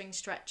hamstring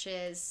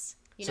stretches.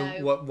 So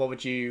what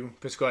would you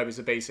prescribe as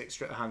a basic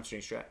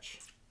hamstring stretch?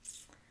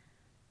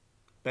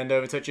 Bend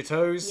over, touch your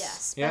toes?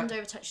 Yes, bend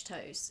over, touch your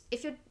toes.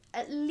 If you're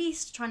at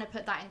least trying to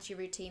put that into your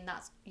routine,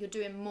 you're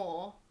doing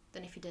more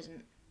than if you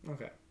didn't.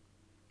 Okay.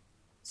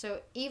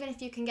 So even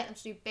if you can get them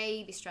to do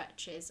baby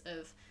stretches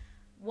of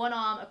one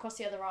arm across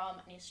the other arm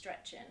and you're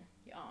stretching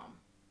your arm.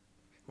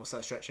 What's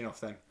that stretching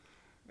off then?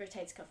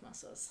 Rotator cuff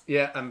muscles.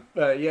 Yeah,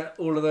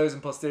 all of those,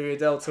 and posterior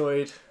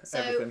deltoid,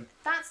 everything. So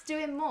that's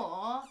doing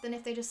more than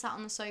if they just sat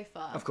on the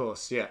sofa. Of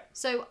course, yeah.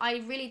 So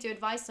I really do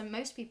advise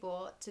most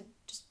people to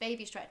just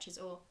baby stretches,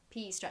 or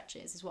PE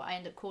stretches is what I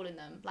end up calling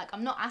them. Like,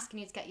 I'm not asking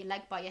you to get your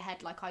leg by your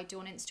head like I do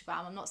on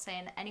Instagram. I'm not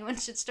saying that anyone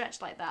should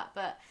stretch like that,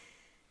 but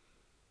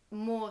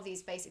more of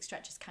these basic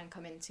stretches can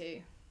come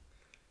into.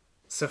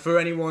 So for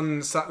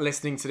anyone sat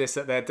listening to this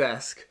at their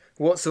desk,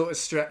 what sort of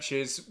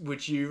stretches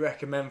would you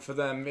recommend for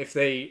them if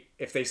they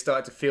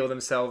start to feel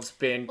themselves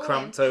being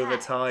cramped over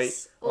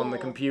tight on the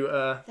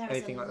computer,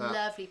 anything like that? There's a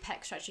lovely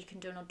pec stretch you can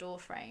do on a door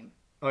frame.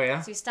 Oh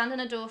yeah? So you stand on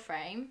a door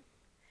frame,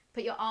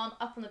 put your arm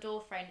up on the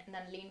door frame and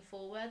then lean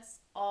forwards.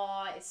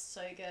 Oh, it's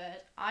so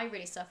good. I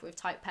really suffer with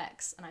tight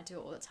pecs and I do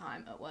it all the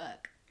time at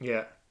work.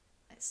 Yeah.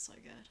 It's so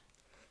good.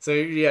 So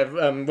yeah,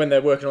 when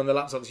they're working on the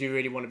laptops, you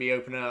really want to be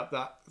opening up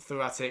that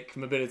thoracic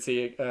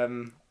mobility,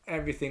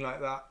 everything like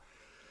that.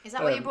 Is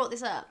that why you brought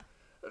this up?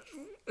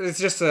 It's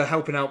just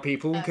helping out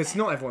people, because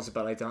not everyone's a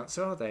ballet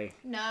dancer, are they?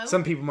 No.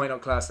 Some people might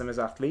not class them as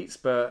athletes,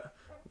 but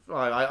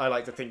I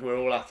like to think we're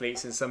all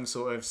athletes in some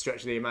sort of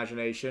stretch of the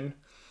imagination.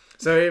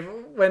 So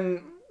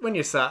when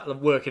you're sat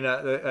working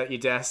at your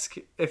desk,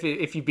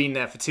 if you've been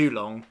there for too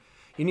long,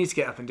 you need to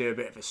get up and do a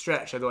bit of a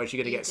stretch, otherwise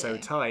you're going to get so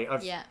tight.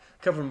 A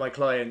couple of my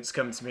clients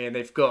come to me and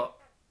they've got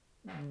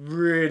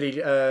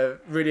really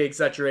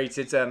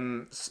exaggerated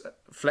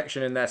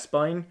flexion in their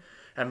spine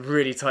and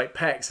really tight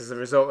pecs as a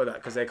result of that,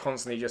 because they're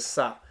constantly just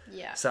sat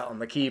on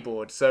the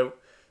keyboard. So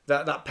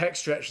that pec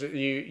stretch that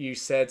you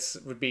said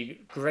would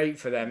be great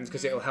for them,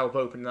 because it'll help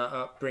open that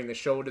up, bring the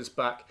shoulders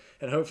back,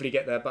 and hopefully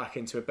get their back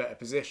into a better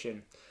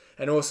position.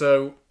 And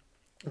also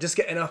just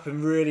getting up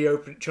and really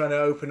trying to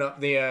open up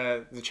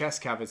the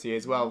chest cavity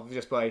as well,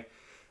 just by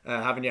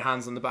having your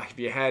hands on the back of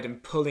your head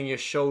and pulling your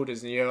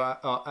shoulders and your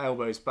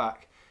elbows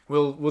back.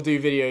 We'll do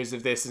videos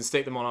of this and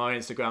stick them on our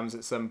Instagrams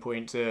at some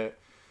point to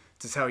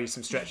tell you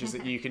some stretches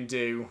that you can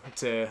do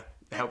to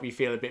help you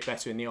feel a bit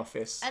better in the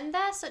office. And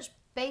they're such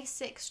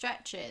basic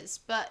stretches,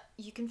 but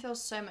you can feel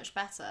so much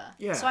better.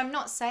 Yeah. So I'm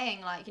not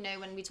saying, like, you know,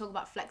 when we talk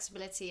about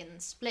flexibility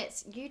and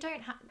splits, you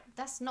don't have,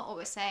 that's not what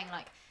we're saying.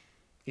 Like,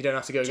 you don't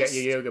have to go get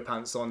your yoga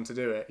pants on to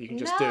do it. You can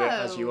just do it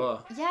as you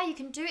are. Yeah, you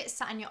can do it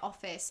sat in your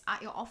office,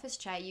 at your office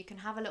chair. You can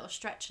have a little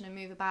stretch and a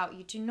move about.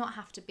 You do not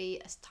have to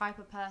be a type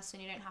of person.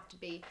 You don't have to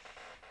be,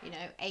 you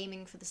know,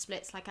 aiming for the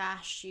splits like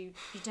Ash. You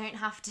don't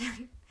have to,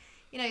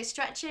 you know,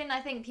 stretching.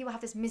 I think people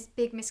have this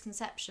big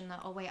misconception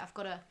that, oh, wait, I've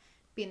got to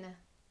be in the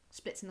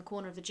splits in the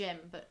corner of the gym.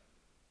 But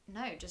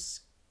no,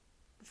 just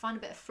find a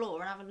bit of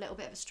floor and have a little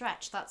bit of a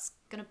stretch. That's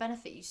going to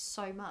benefit you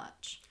so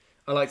much.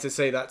 I like to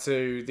say that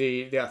to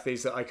the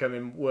athletes that I come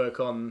and work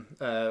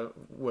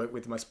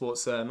with my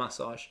sports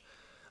massage.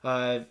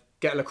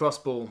 Get a lacrosse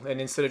ball,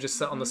 and instead of just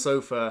sit on the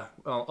sofa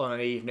on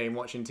an evening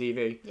watching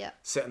TV,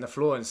 sit on the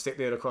floor and stick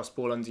the lacrosse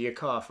ball under your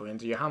calf or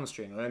under your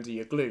hamstring or under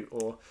your glute.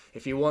 Or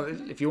if you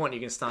want, you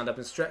can stand up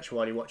and stretch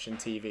while you're watching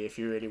TV if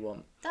you really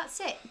want. That's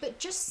it. But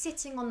just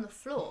sitting on the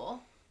floor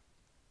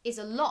is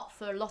a lot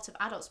for a lot of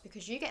adults,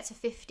 because you get to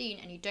 15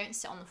 and you don't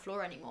sit on the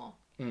floor anymore.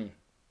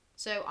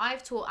 So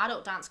I've taught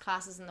adult dance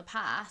classes in the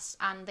past,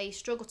 and they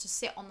struggle to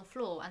sit on the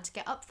floor and to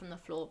get up from the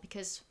floor,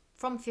 because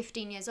from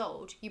 15 years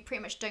old, you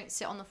pretty much don't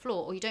sit on the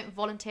floor, or you don't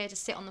volunteer to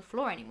sit on the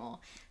floor anymore.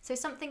 So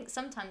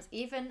sometimes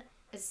even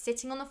as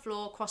sitting on the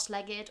floor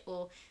cross-legged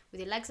or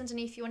with your legs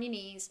underneath you on your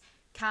knees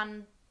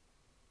can,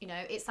 you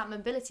know, it's that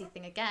mobility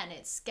thing again.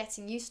 It's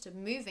getting used to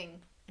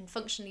moving and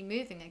functionally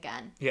moving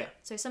again. Yeah.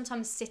 So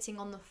sometimes sitting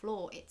on the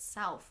floor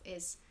itself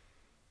is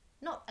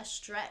not a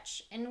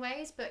stretch in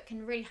ways, but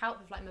can really help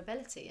with like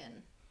mobility.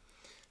 And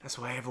that's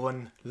why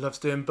everyone loves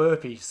doing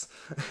burpees.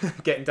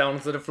 Getting down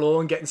onto the floor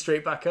and getting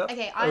straight back up.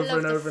 Okay, I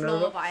love the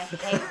floor, but I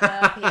hate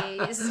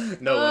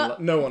burpees.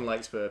 No one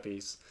likes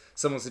burpees.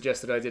 Someone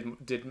suggested I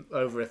did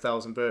over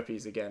 1,000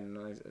 burpees again,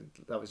 and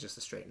that was just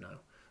a straight no. I'm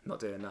not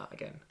doing that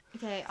again.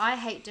 Okay, I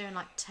hate doing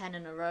like 10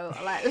 in a row,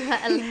 like,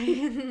 let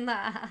alone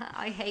that.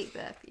 I hate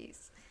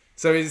burpees.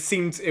 So it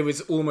seemed it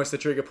was almost a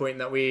trigger point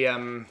that we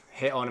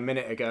hit on a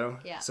minute ago.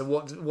 Yeah. So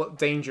what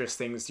dangerous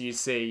things do you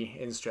see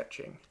in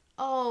stretching?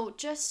 Oh,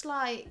 just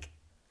like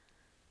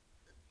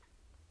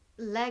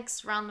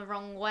legs round the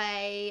wrong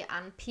way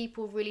and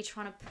people really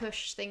trying to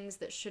push things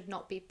that should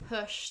not be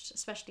pushed,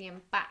 especially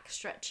in back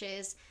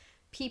stretches.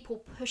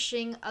 People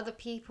pushing other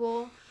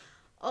people.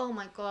 Oh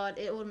my God,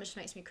 it almost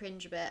makes me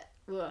cringe a bit.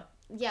 Ugh.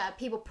 Yeah,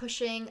 people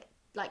pushing,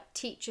 like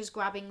teachers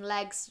grabbing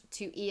legs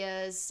to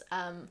ears.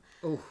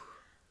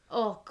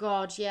 Oh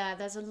God, yeah,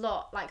 there's a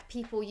lot. Like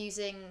people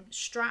using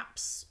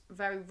straps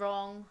very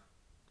wrong,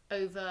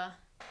 over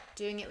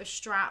doing it with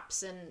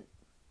straps and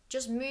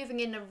just moving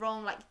in the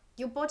wrong, like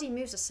your body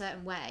moves a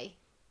certain way.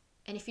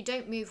 And if you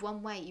don't move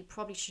one way, you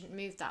probably shouldn't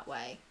move that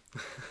way.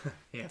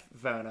 Yeah,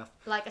 fair enough.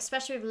 Like,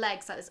 especially with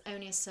legs, like there's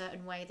only a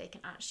certain way they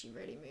can actually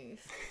really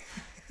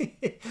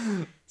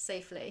move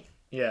safely.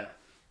 Yeah.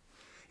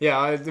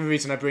 Yeah, the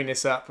reason I bring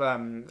this up,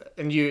 and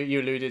you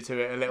alluded to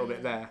it a little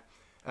bit there,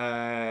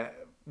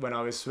 when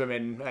I was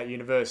swimming at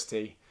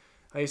university,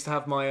 I used to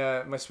have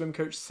my my swim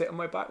coach sit on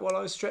my back while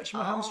I was stretching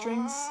my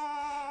hamstrings.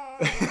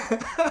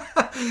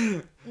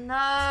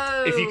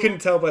 No. If you couldn't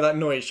tell by that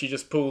noise, she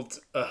just pulled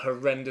a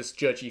horrendous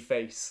judgy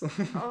face.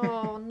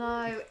 Oh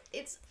no.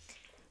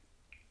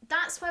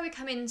 That's where we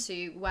come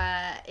into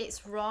where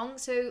it's wrong.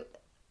 So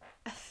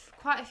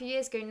quite a few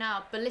years ago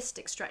now,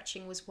 ballistic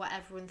stretching was what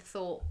everyone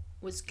thought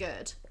was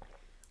good.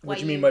 What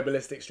do you mean by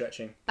ballistic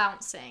stretching?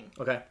 Bouncing.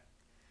 Okay.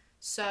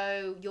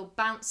 So you're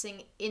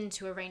bouncing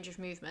into a range of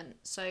movement.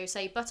 So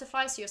say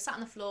butterfly, so you're sat on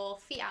the floor,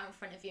 feet out in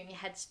front of you and your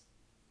head's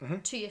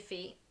to your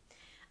feet.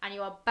 And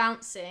you are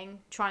bouncing,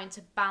 trying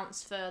to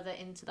bounce further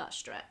into that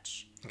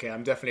stretch. Okay,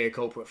 I'm definitely a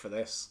culprit for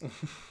this.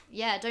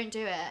 Yeah, don't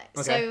do it.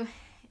 Okay. So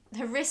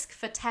the risk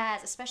for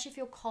tears, especially if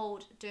you're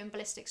cold doing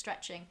ballistic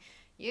stretching,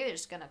 you're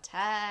just going to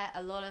tear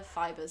a lot of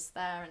fibres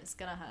there and it's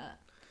going to hurt.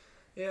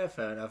 Yeah,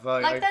 fair enough.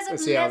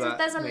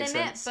 There's a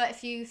limit, but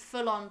if you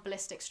full on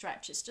ballistic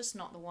stretch, it's just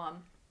not the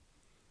one.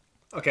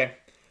 Okay.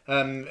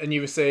 And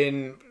you were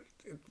saying,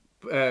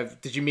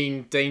 did you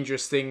mean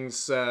dangerous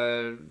things,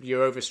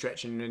 you're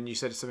overstretching, and you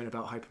said something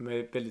about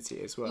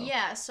hypermobility as well?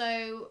 Yeah,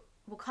 so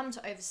we'll come to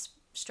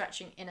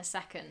overstretching in a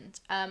second.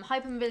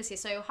 Hypermobility.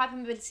 So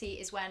hypermobility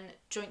is when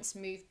joints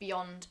move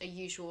beyond a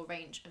usual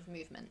range of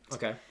movement.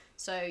 Okay.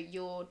 So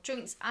your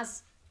joints,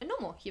 as a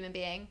normal human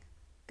being,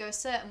 go a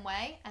certain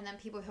way, and then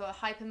people who are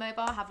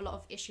hypermobile have a lot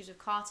of issues with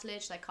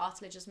cartilage. Their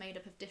cartilage is made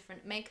up of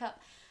different makeup,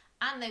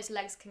 and those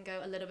legs can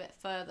go a little bit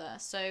further.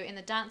 So in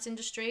the dance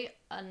industry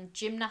and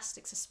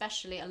gymnastics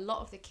especially, a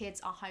lot of the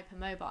kids are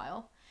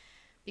hypermobile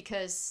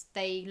because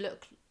they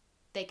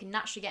can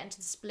naturally get into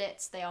the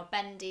splits, they are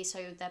bendy,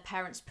 so their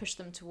parents push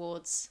them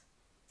towards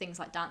things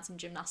like dance and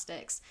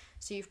gymnastics.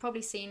 So you've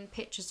probably seen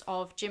pictures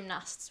of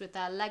gymnasts with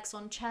their legs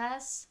on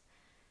chairs,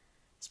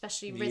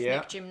 especially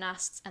rhythmic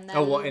gymnasts, and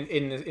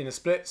in the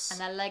splits, and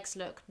their legs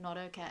look not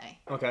okay.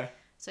 Okay.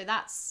 So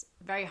that's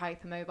very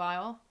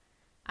hypermobile,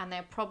 and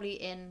they're probably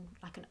in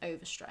like an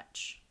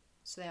overstretch.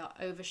 So they are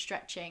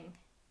overstretching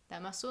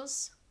their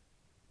muscles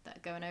that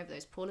are going over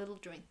those poor little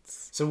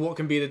joints. So what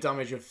can be the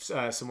damage of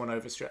someone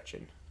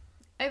overstretching?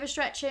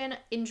 Overstretching,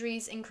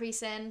 injuries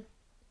increasing,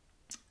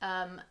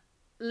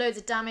 loads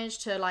of damage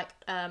to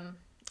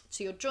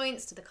to your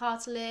joints, to the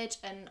cartilage,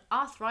 and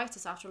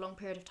arthritis after a long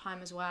period of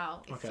time as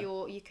well. If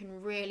you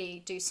can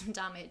really do some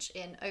damage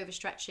in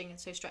overstretching, and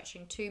so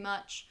stretching too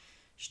much,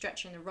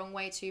 stretching the wrong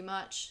way too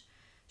much,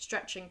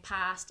 stretching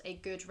past a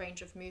good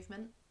range of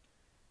movement.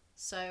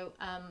 So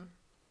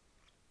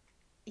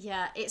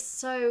it's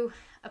so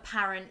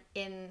apparent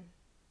in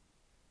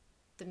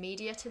the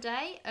media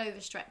today,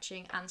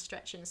 overstretching and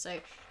stretching. So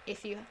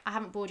I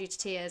haven't bored you to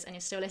tears and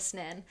you're still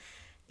listening,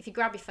 if you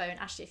grab your phone,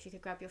 Ashley, if you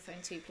could grab your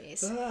phone too,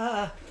 please.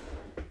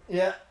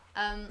 Yeah.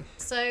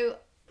 So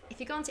if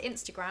you go onto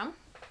Instagram.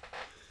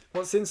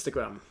 What's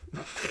Instagram?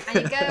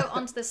 And you go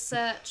onto the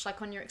search,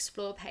 like on your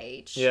explore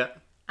page. Yeah.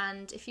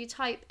 And if you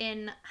type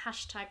in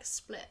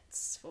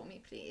 #splits for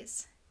me,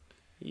 please.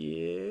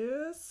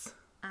 Yes.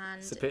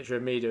 And it's a picture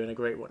of me doing a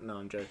great one. No,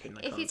 I'm joking.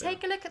 If you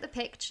take a look at the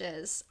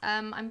pictures,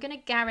 I'm going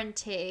to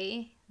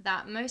guarantee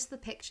that most of the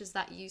pictures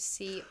that you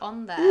see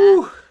on there...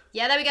 Ooh.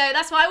 Yeah, there we go.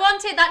 That's what I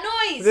wanted,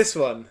 that noise. This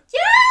one.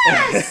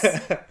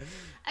 Yes!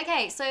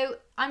 Okay, so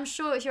I'm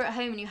sure if you're at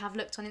home and you have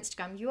looked on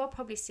Instagram, you are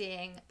probably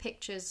seeing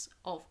pictures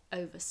of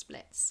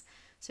oversplits.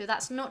 So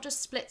that's not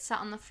just splits sat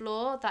on the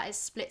floor, that is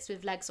splits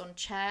with legs on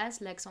chairs,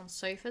 legs on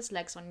sofas,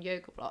 legs on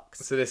yoga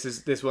blocks. So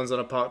this one's on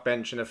a park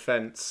bench and a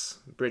fence,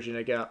 bridging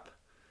a gap.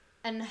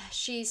 And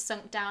she's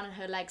sunk down and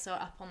her legs are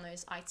up on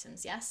those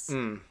items, yes?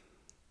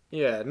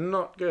 Yeah,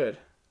 not good.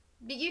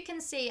 But you can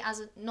see,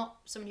 as not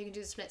someone who can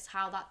do the splits,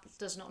 how that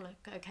does not look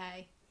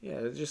okay. Yeah,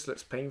 it just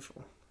looks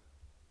painful.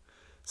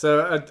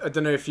 So I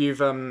don't know if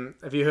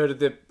have you heard of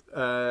the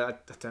I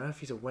don't know if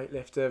he's a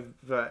weightlifter,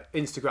 but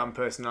Instagram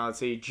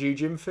personality Ju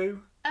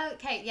Jin-Fu?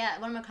 Okay, yeah,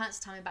 one of my clients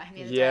told me about him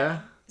the other day.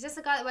 Is this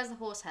the guy that wears the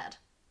horse head?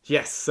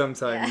 Yes,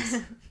 sometimes.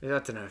 Yeah. I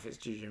don't know if it's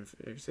Ju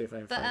Jin-Fu. See if I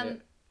can find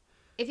it.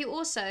 If you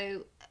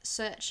also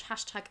search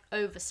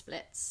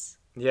 #oversplits,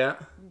 you're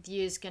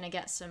going to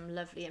get some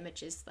lovely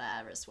images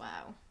there as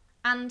well.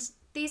 And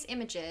these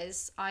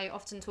images, I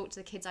often talk to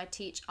the kids I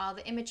teach, are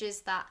the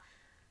images that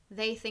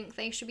they think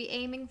they should be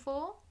aiming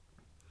for.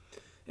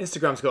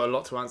 Instagram's got a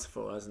lot to answer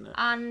for, hasn't it?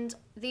 And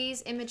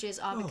these images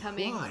are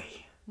becoming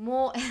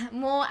more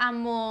and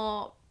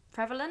more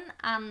prevalent.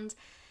 And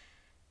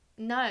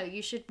no,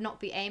 you should not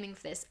be aiming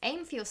for this.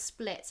 Aim for your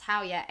splits.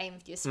 Aim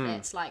for your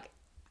splits. Like,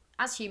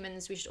 as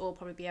humans, we should all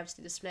probably be able to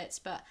do the splits,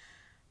 but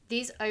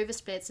these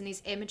oversplits and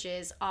these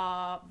images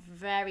are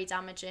very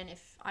damaging.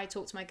 If I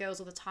talk to my girls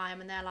all the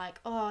time and they're like,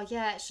 oh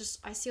yeah, it's just,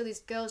 I see all these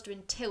girls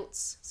doing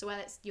tilts. So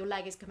where your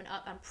leg is coming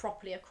up and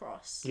properly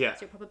across. Yeah.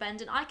 So you're proper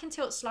bending. I can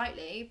tilt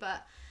slightly,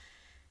 but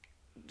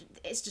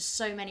it's just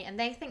so many. And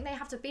they think they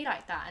have to be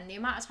like that. And the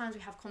amount of times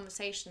we have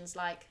conversations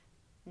like,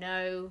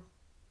 no,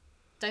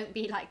 don't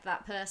be like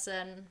that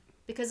person.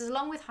 Because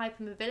along with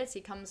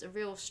hypermobility comes a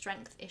real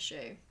strength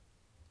issue.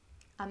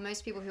 And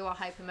most people who are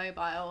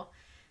hypermobile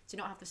do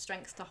not have the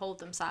strength to hold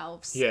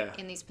themselves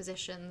in these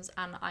positions.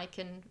 And I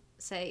can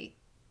say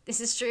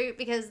this is true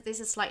because this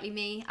is slightly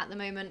me at the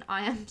moment.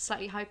 I am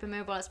slightly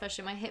hypermobile,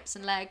 especially my hips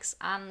and legs,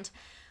 and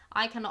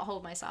I cannot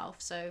hold myself,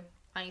 so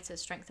I need to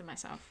strengthen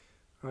myself.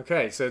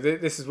 Okay, so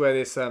this is where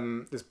this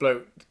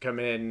bloke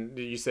coming in,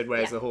 you said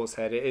wears the horse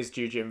head. It is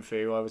Ju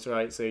Jin-Fu, I was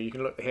right, so you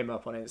can look him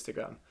up on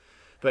Instagram.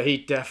 But he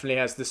definitely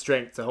has the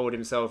strength to hold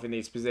himself in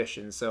these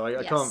positions. So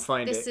I can't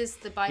find it. This is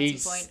the biting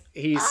point.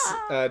 He's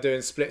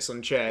doing splits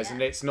on chairs,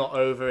 and it's not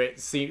over.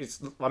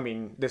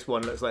 This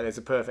one looks like there's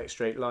a perfect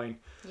straight line.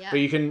 Yeah.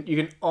 But you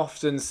can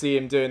often see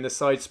him doing the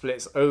side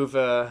splits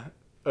over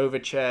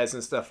chairs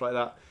and stuff like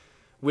that,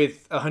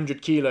 with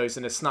 100 kilos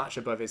and a snatch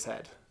above his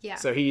head. Yeah.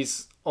 So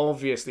he's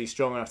obviously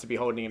strong enough to be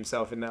holding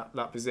himself in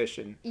that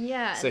position.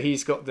 Yeah. So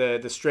he's got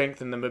the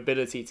strength and the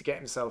mobility to get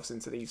himself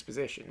into these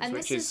positions, and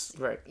which is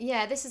great.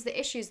 Yeah, this is the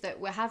issues that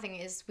we're having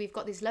is we've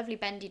got these lovely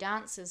bendy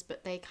dancers,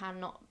 but they are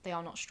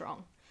not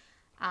strong.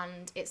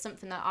 And it's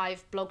something that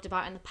I've blogged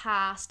about in the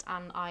past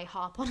and I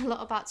harp on a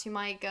lot about to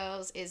my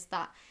girls is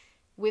that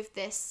with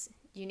this,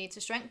 you need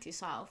to strengthen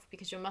yourself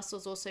because your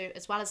muscles also,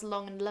 as well as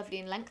long and lovely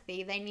and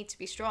lengthy, they need to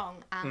be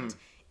strong. And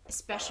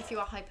especially if you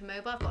are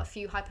hypermobile, I've got a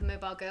few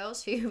hypermobile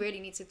girls who really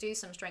need to do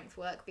some strength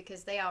work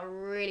because they are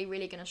really,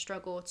 really going to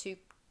struggle to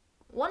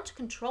want to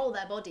control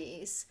their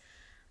bodies,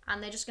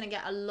 and they're just going to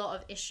get a lot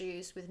of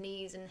issues with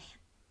knees and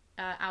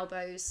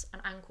elbows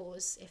and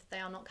ankles if they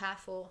are not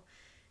careful.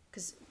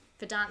 Because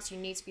for dance, you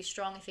need to be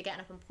strong. If you're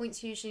getting up on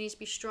points, you usually need to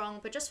be strong.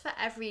 But just for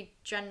every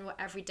general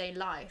everyday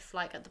life,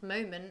 like at the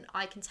moment,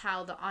 I can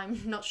tell that I'm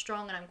not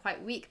strong and I'm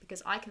quite weak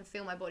because I can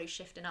feel my body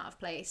shifting out of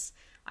place.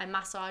 I'm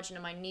massaging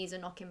and my knees are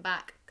knocking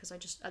back because I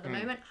just, at the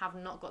moment, have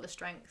not got the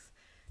strength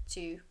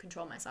to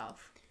control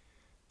myself.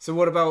 So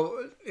what about,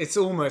 it's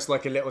almost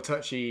like a little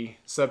touchy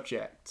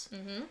subject,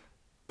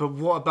 but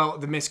what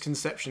about the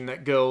misconception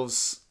that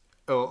girls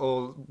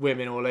or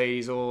women or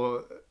ladies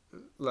or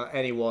like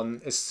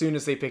anyone, as soon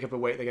as they pick up a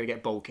weight, they're going to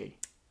get bulky?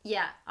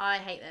 Yeah, I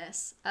hate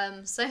this.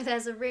 So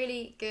there's a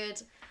really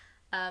good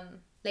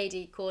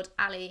lady called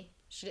Ali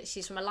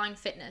She's from Align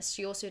Fitness.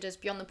 She also does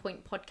Beyond the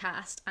Point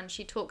podcast, and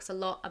she talks a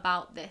lot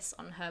about this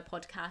on her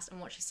podcast,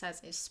 and what she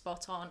says is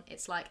spot on.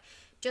 It's like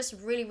just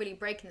really, really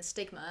breaking the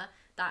stigma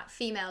that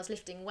females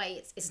lifting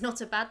weights is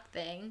not a bad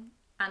thing,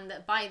 and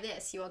that by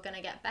this you are going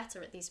to get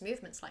better at these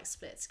movements like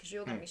splits, because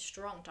you're going to be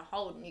strong to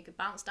hold, and you could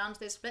bounce down to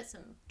those splits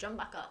and jump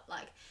back up.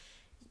 Like,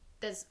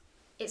 it's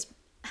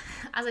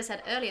as I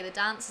said earlier, the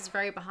dance is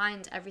very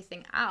behind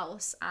everything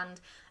else,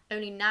 and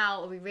only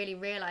now are we really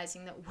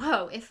realizing that,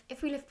 whoa,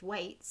 if we lift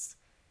weights,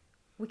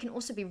 we can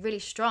also be really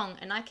strong,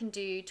 and I can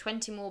do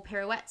 20 more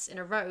pirouettes in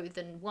a row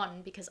than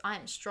one because I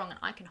am strong and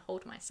I can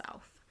hold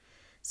myself.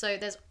 So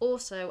there's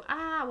also,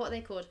 what are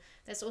they called?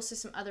 There's also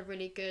some other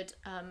really good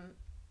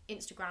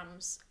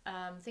Instagrams.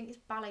 I think it's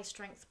Ballet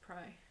Strength Pro.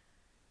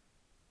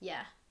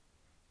 Yeah.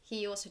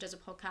 He also does a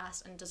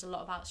podcast and does a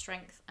lot about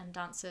strength and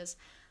dancers.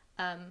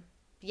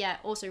 Yeah,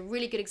 also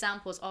really good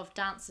examples of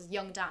dancers,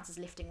 young dancers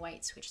lifting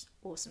weights, which is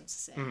awesome to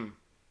see.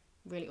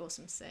 Really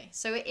awesome to see.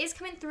 So it is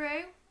coming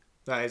through.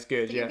 That is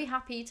good, You'll be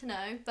happy to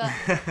know, but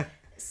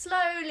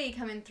slowly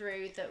coming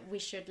through that we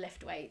should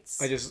lift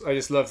weights. I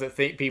just love that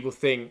people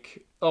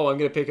think, oh, I'm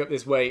going to pick up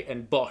this weight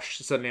and bosh,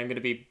 suddenly I'm going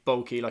to be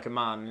bulky like a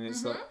man. And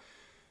it's like,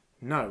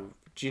 no.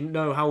 Do you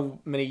know how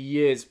many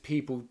years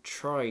people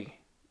try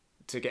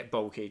to get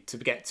bulky, to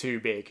get too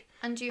big?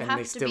 And you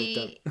have to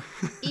be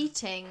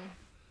eating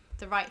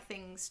the right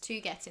things to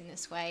get in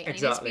this way. And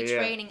exactly, you need to be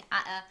training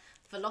at a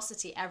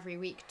velocity every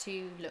week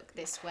to look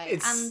this way.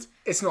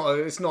 It's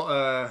not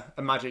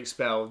a magic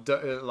spell.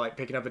 Like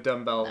picking up a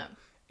dumbbell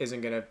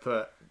isn't going to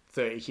put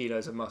 30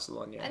 kilos of muscle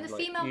on you. And the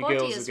female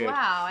body as well.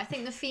 I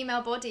think the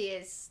female body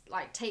is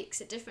like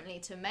takes it differently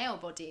to male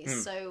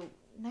bodies. So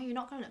no, you're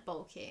not going to look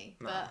bulky.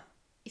 No. But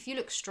if you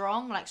look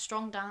strong, like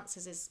strong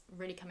dancers is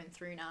really coming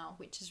through now,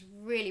 which is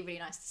really, really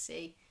nice to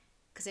see,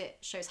 because it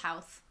shows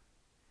health.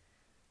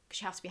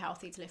 Because you have to be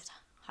healthy to lift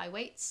high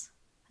weights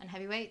and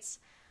heavy weights,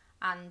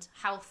 and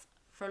health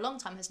for a long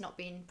time has not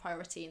been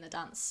priority in the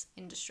dance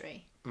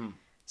industry.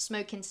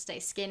 Smoking to stay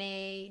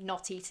skinny,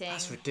 not eating.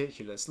 That's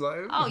ridiculous.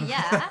 Like... Oh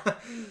yeah,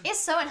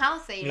 it's so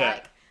unhealthy. Yeah.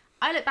 Like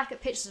I look back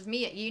at pictures of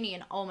me at uni,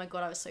 and oh my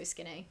god, I was so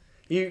skinny.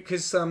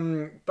 Because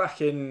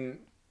back in,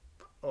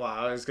 well,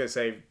 I was going to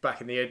say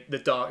back in the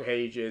dark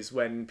ages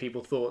when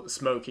people thought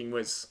smoking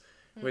was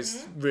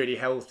really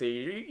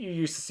healthy, you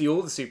used to see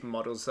all the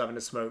supermodels having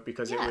a smoke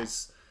because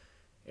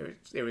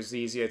it was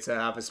easier to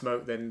have a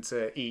smoke than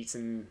to eat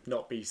and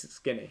not be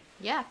skinny.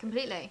 Yeah,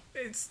 completely.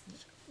 It's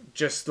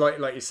just like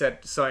you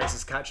said, science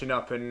is catching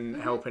up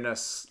and helping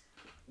us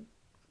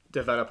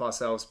develop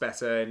ourselves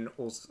better in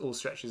all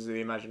stretches of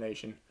the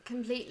imagination.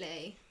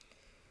 Completely.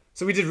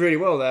 So we did really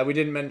well there. We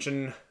didn't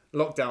mention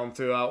lockdown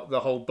throughout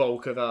the whole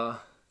bulk of our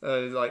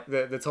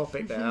the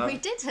topic there. We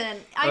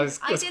didn't. I was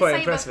quite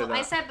impressed with that.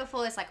 I said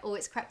before, it's like, oh,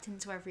 it's crept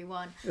into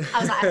everyone. I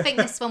was like, I think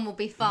this one will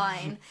be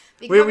fine.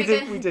 We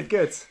did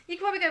good. You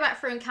could probably go back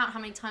through and count how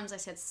many times I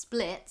said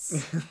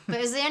splits, but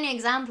it was the only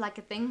example I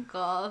could think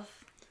of.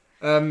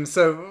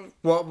 So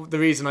the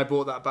reason I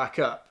brought that back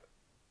up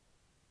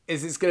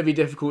is it's going to be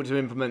difficult to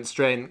implement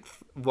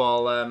strength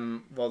while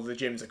the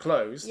gyms are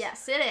closed.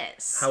 Yes, it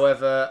is.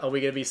 However, are we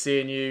going to be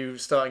seeing you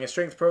starting a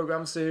strength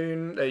program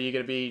soon? Are you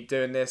going to be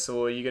doing this,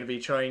 or are you going to be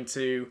trying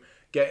to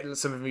get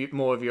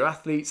more of your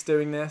athletes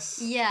doing this?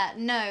 Yeah,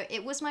 no,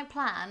 it was my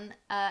plan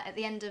at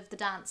the end of the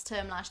dance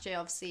term last year.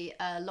 Obviously,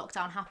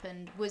 lockdown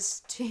happened.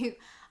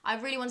 I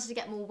really wanted to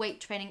get more weight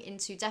training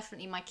into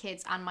definitely my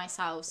kids and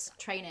myself's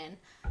training.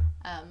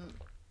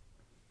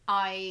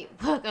 I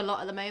work a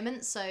lot at the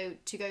moment, so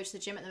to go to the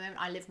gym at the moment,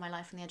 I live my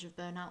life on the edge of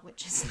burnout,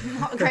 which is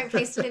not a great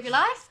place to live your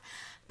life.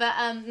 But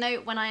no,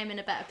 when I am in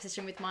a better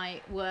position with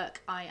my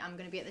work, I am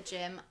going to be at the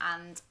gym,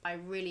 and I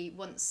really,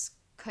 once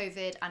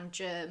COVID and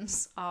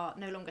germs are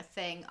no longer a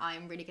thing, I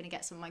am really going to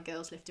get some of my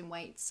girls lifting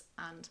weights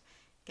and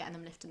getting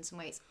them lifting some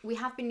weights. We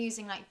have been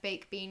using like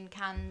baked bean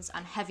cans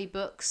and heavy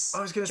books.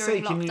 I was going to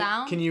say,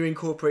 can you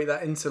incorporate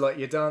that into like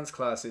your dance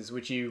classes?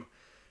 Would you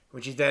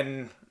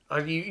then?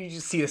 You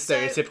just see the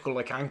stereotypical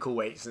like ankle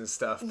weights and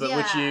stuff, but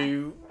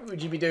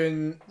would you be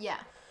doing? Yeah.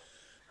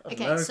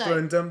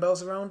 Throwing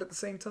dumbbells around at the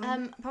same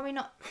time? Probably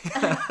not.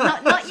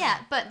 not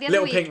yet. But the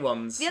other pink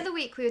ones. The other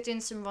week we were doing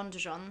some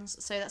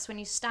rondejons. So that's when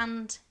you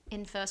stand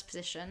in first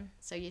position.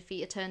 So your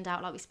feet are turned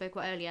out like we spoke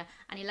about earlier,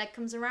 and your leg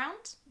comes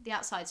around the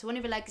outside. So one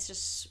of your legs is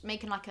just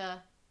making like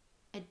a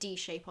D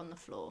shape on the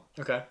floor.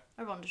 Okay.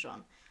 A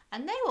rondejon.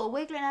 And they were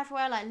wiggling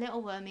everywhere like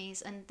little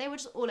wormies, and they were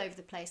just all over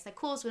the place. Their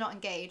cores were not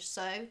engaged,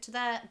 so to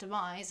their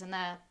demise and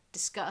their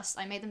disgust,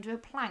 I made them do a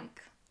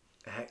plank.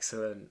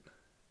 Excellent.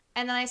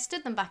 And then I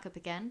stood them back up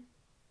again,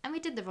 and we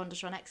did the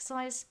rondejon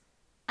exercise,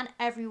 and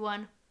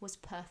everyone was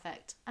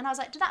perfect. And I was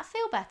like, did that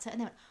feel better?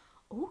 And they went,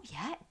 oh,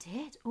 yeah, it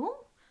did.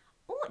 Oh,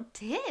 it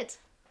did.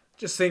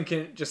 Just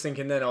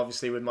thinking then,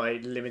 obviously, with my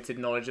limited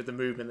knowledge of the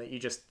movement that you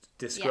just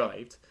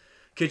described,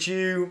 could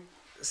you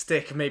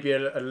stick maybe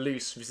a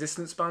loose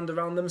resistance band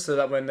around them so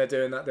that when they're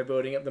doing that, they're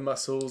building up the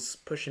muscles,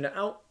 pushing it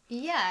out?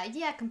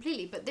 Yeah,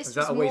 completely. But this was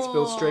that a way to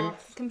build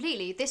strength?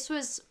 Completely.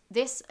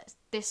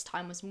 This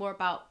time was more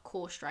about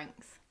core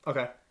strength.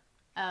 Okay.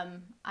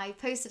 I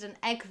posted an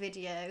egg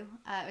video.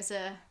 It was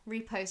a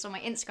repost on my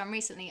Instagram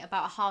recently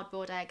about a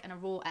hard-boiled egg and a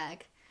raw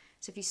egg.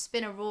 So if you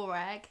spin a raw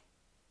egg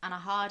and a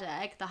hard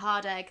egg, the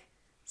hard egg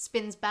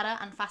spins better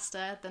and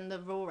faster than the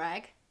raw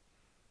egg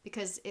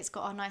because it's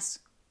got a nice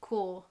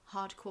core,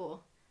 hard core.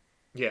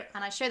 Yeah.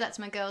 And I showed that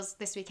to my girls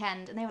this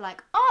weekend and they were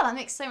like, oh, that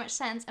makes so much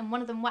sense. And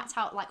one of them whacked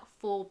out like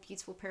 4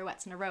 beautiful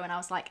pirouettes in a row and I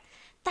was like,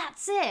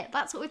 that's it.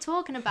 That's what we're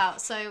talking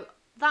about. So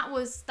that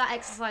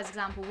exercise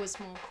example was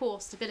more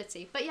core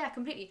stability. But yeah,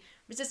 completely.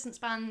 Resistance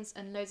bands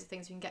and loads of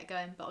things we can get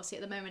going. But obviously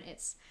at the moment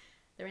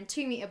they're in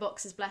 2-meter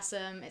boxes, bless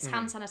them. It's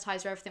hand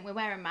sanitizer, everything. We're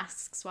wearing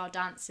masks while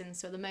dancing.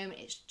 So at the moment,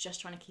 it's just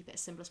trying to keep it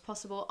as simple as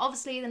possible.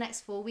 Obviously, the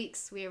next 4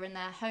 weeks, we are in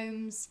their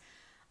homes.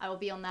 I will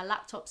be on their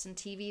laptops and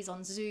TVs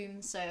on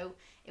Zoom. So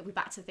it'll be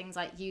back to things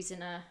like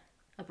using a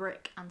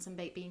brick and some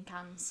baked bean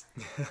cans.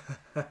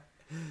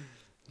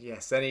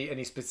 Yes.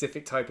 Any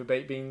specific type of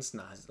baked beans?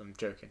 No, I'm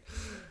joking.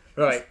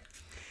 Right.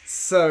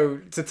 So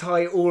to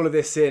tie all of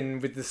this in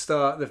with the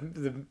start,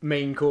 the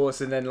main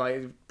course, and then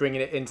like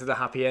bringing it into the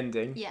happy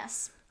ending.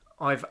 Yes.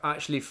 I've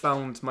actually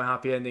found my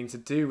happy ending to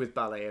do with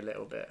ballet a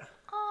little bit.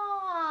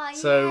 Oh,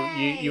 so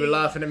you were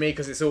laughing at me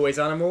because it's always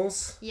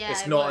animals. Yeah,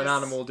 it's not an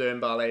animal doing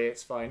ballet.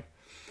 It's fine.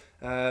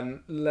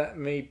 Let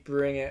me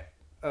bring it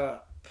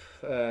up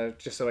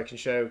just so I can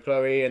show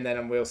Chloe, and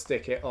then we'll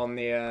stick it on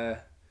the I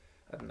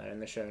don't know,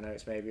 in the show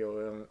notes maybe,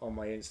 or on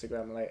my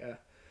Instagram later.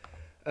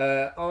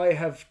 I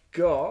have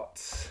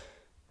got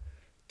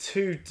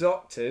 2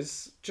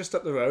 doctors just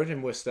up the road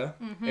in Worcester.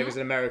 Mm-hmm. It was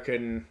an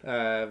American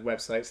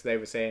website, so they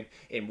were saying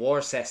in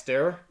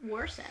Worcester.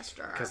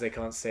 Because they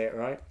can't say it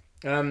right.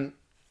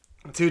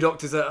 2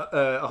 doctors at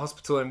a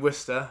hospital in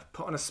Worcester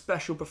put on a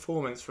special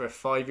performance for a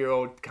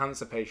 5-year-old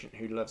cancer patient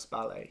who loves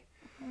ballet.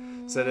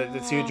 So the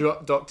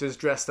 2 doctors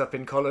dressed up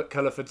in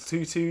colourful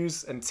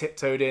tutus and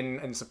tiptoed in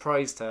and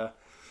surprised her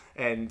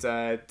and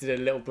did a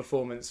little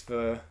performance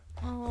for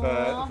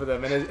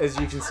them. And as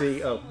you can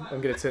see... Oh, I'm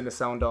going to turn the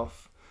sound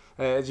off.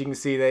 As you can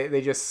see,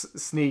 they just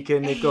sneak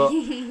in. They've got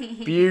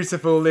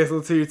beautiful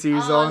little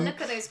tutus on. Oh,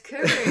 look at those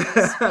curves.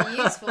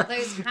 Beautiful.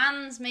 Those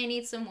hands may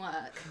need some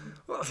work.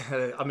 Well,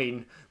 I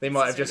mean, they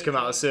might have just come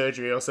out of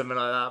surgery or something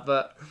like that,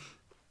 but...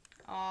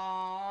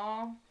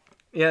 Aww.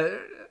 Yeah,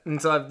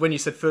 and so when you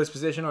said first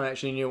position, I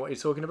actually knew what you're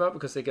talking about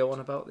because they go on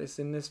about this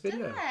in this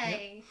video. Do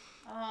they?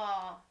 Yeah.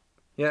 Oh.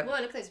 Yeah. Whoa,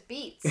 look at those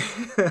beats.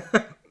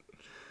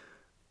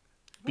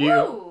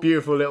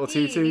 Beautiful little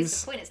tutus. He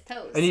needs to point his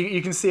toes. And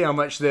you can see how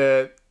much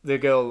the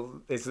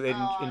girl is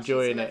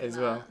enjoying it as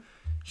well.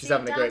 She's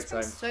having a great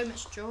time. So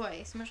much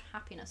joy, so much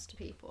happiness to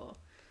people.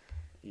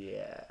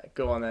 Yeah,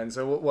 go on then.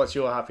 So what's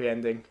your happy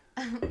ending?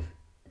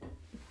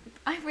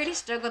 I really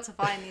struggled to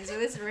find these, so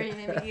this really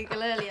made me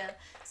giggle earlier.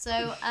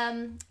 So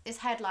this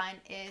headline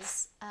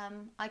is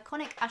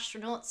iconic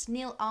astronauts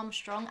Neil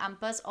Armstrong and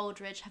Buzz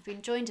Aldrin have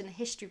been joined in the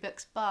history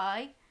books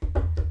by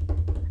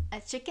a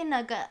chicken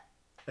nugget.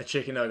 A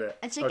chicken nugget.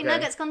 A chicken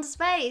nugget's gone to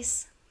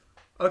space.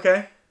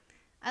 Okay.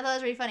 I thought it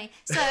was really funny.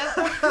 So...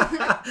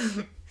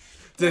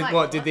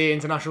 Did the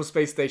International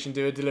Space Station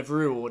do a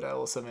Deliveroo order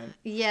or something?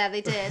 Yeah,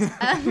 they did.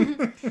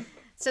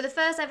 So the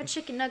first ever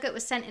chicken nugget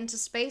was sent into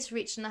space,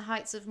 reaching the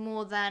heights of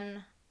more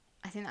than,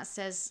 I think that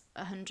says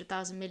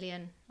 100,000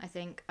 million, I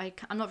think.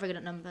 I'm not very good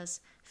at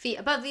numbers. Feet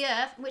above the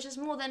Earth, which is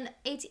more than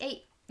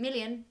 88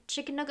 million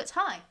chicken nuggets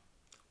high.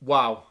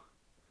 Wow.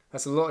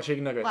 That's a lot of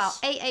chicken nuggets. Wow,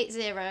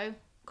 880,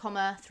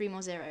 3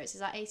 more zeros. Is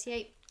that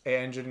 88?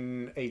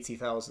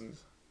 880,000.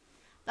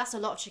 That's a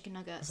lot of chicken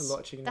nuggets. That's a lot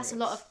of chicken nuggets. That's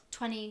a lot of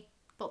 20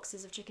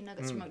 boxes of chicken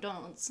nuggets from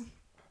McDonald's.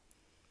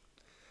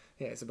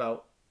 Yeah, it's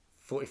about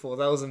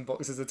 44,000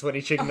 boxes of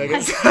 20 chicken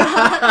nuggets.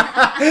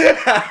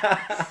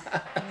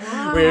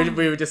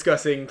 We were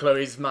discussing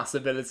Chloe's mass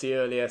ability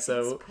earlier,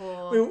 so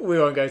we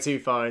won't go too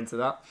far into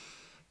that.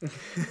 But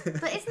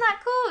isn't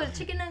that cool?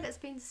 Chicken nuggets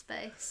being to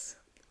space.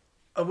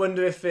 I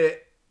wonder if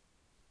it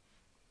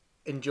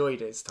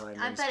enjoyed its time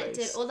I bet it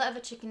did. All the other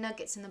chicken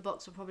nuggets in the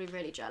box were probably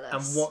really jealous.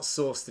 And what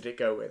sauce did it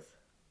go with?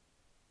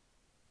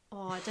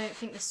 Oh, I don't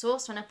think the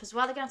sauce went up as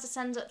well. They're going to have to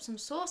send up some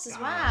sauce as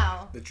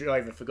well. The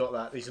driver forgot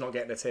that. He's not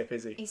getting a tip,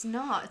 is he? He's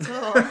not at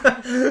all.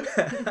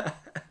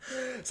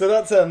 So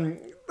that's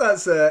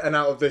an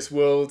out of this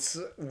world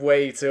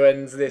way to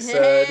end this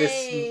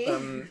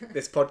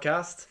this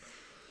podcast.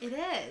 It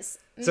is.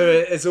 So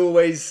as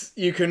always,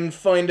 you can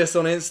find us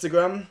on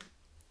Instagram.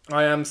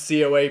 I am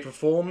COA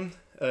Perform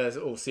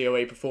or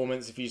COA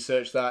Performance. If you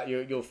search that,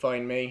 you'll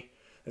find me.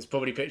 There's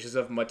probably pictures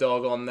of my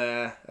dog on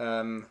there.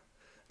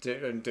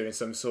 Doing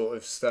some sort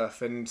of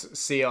stuff, and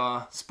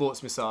CR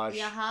Sports Massage.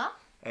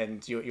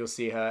 And you'll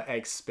see her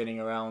eggs spinning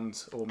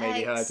around, or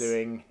maybe her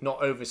doing not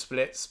over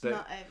splits,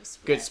 but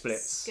good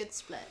splits. Good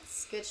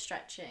splits. Good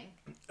stretching.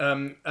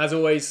 As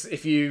always,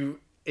 if you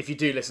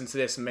do listen to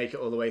this and make it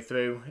all the way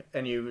through,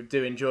 and you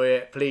do enjoy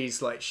it,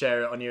 please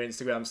share it on your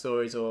Instagram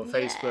stories or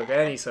Facebook,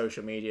 any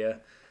social media.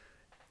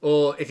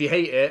 Or if you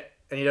hate it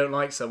and you don't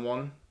like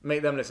someone,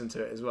 make them listen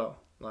to it as well.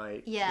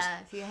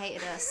 If you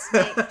hated us,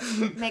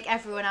 make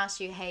everyone else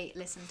you hate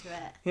listen to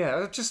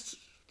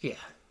it.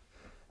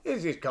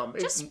 It can't.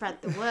 Just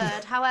spread the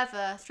word.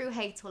 However, through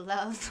hate or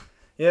love.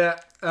 Yeah.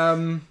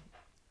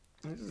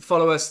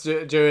 Follow us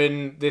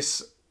during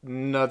this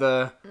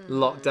another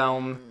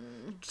lockdown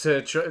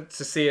to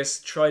see us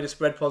try to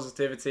spread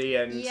positivity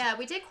and. Yeah,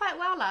 we did quite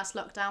well last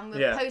lockdown.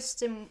 The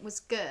posting was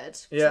good.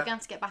 So we're going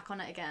to get back on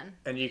it again.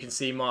 And you can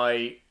see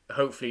my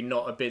hopefully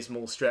not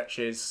abysmal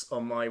stretches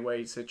on my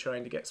way to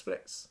trying to get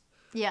splits.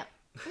 Yeah.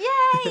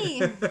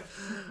 Yay!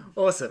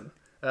 Awesome.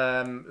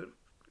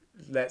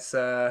 Let's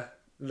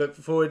look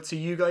forward to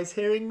you guys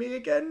hearing me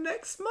again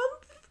next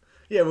month.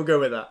 Yeah, we'll go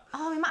with that.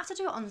 Oh, we might have to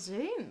do it on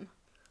Zoom.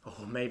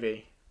 Oh,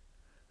 maybe.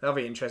 That'll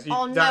be interesting.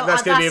 Oh, no,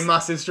 that's going to be a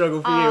massive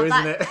struggle for you,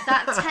 isn't it?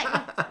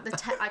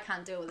 I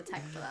can't deal with the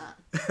tech for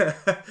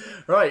that.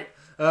 Right.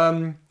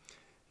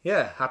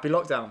 Yeah, happy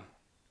lockdown.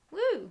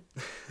 Woo!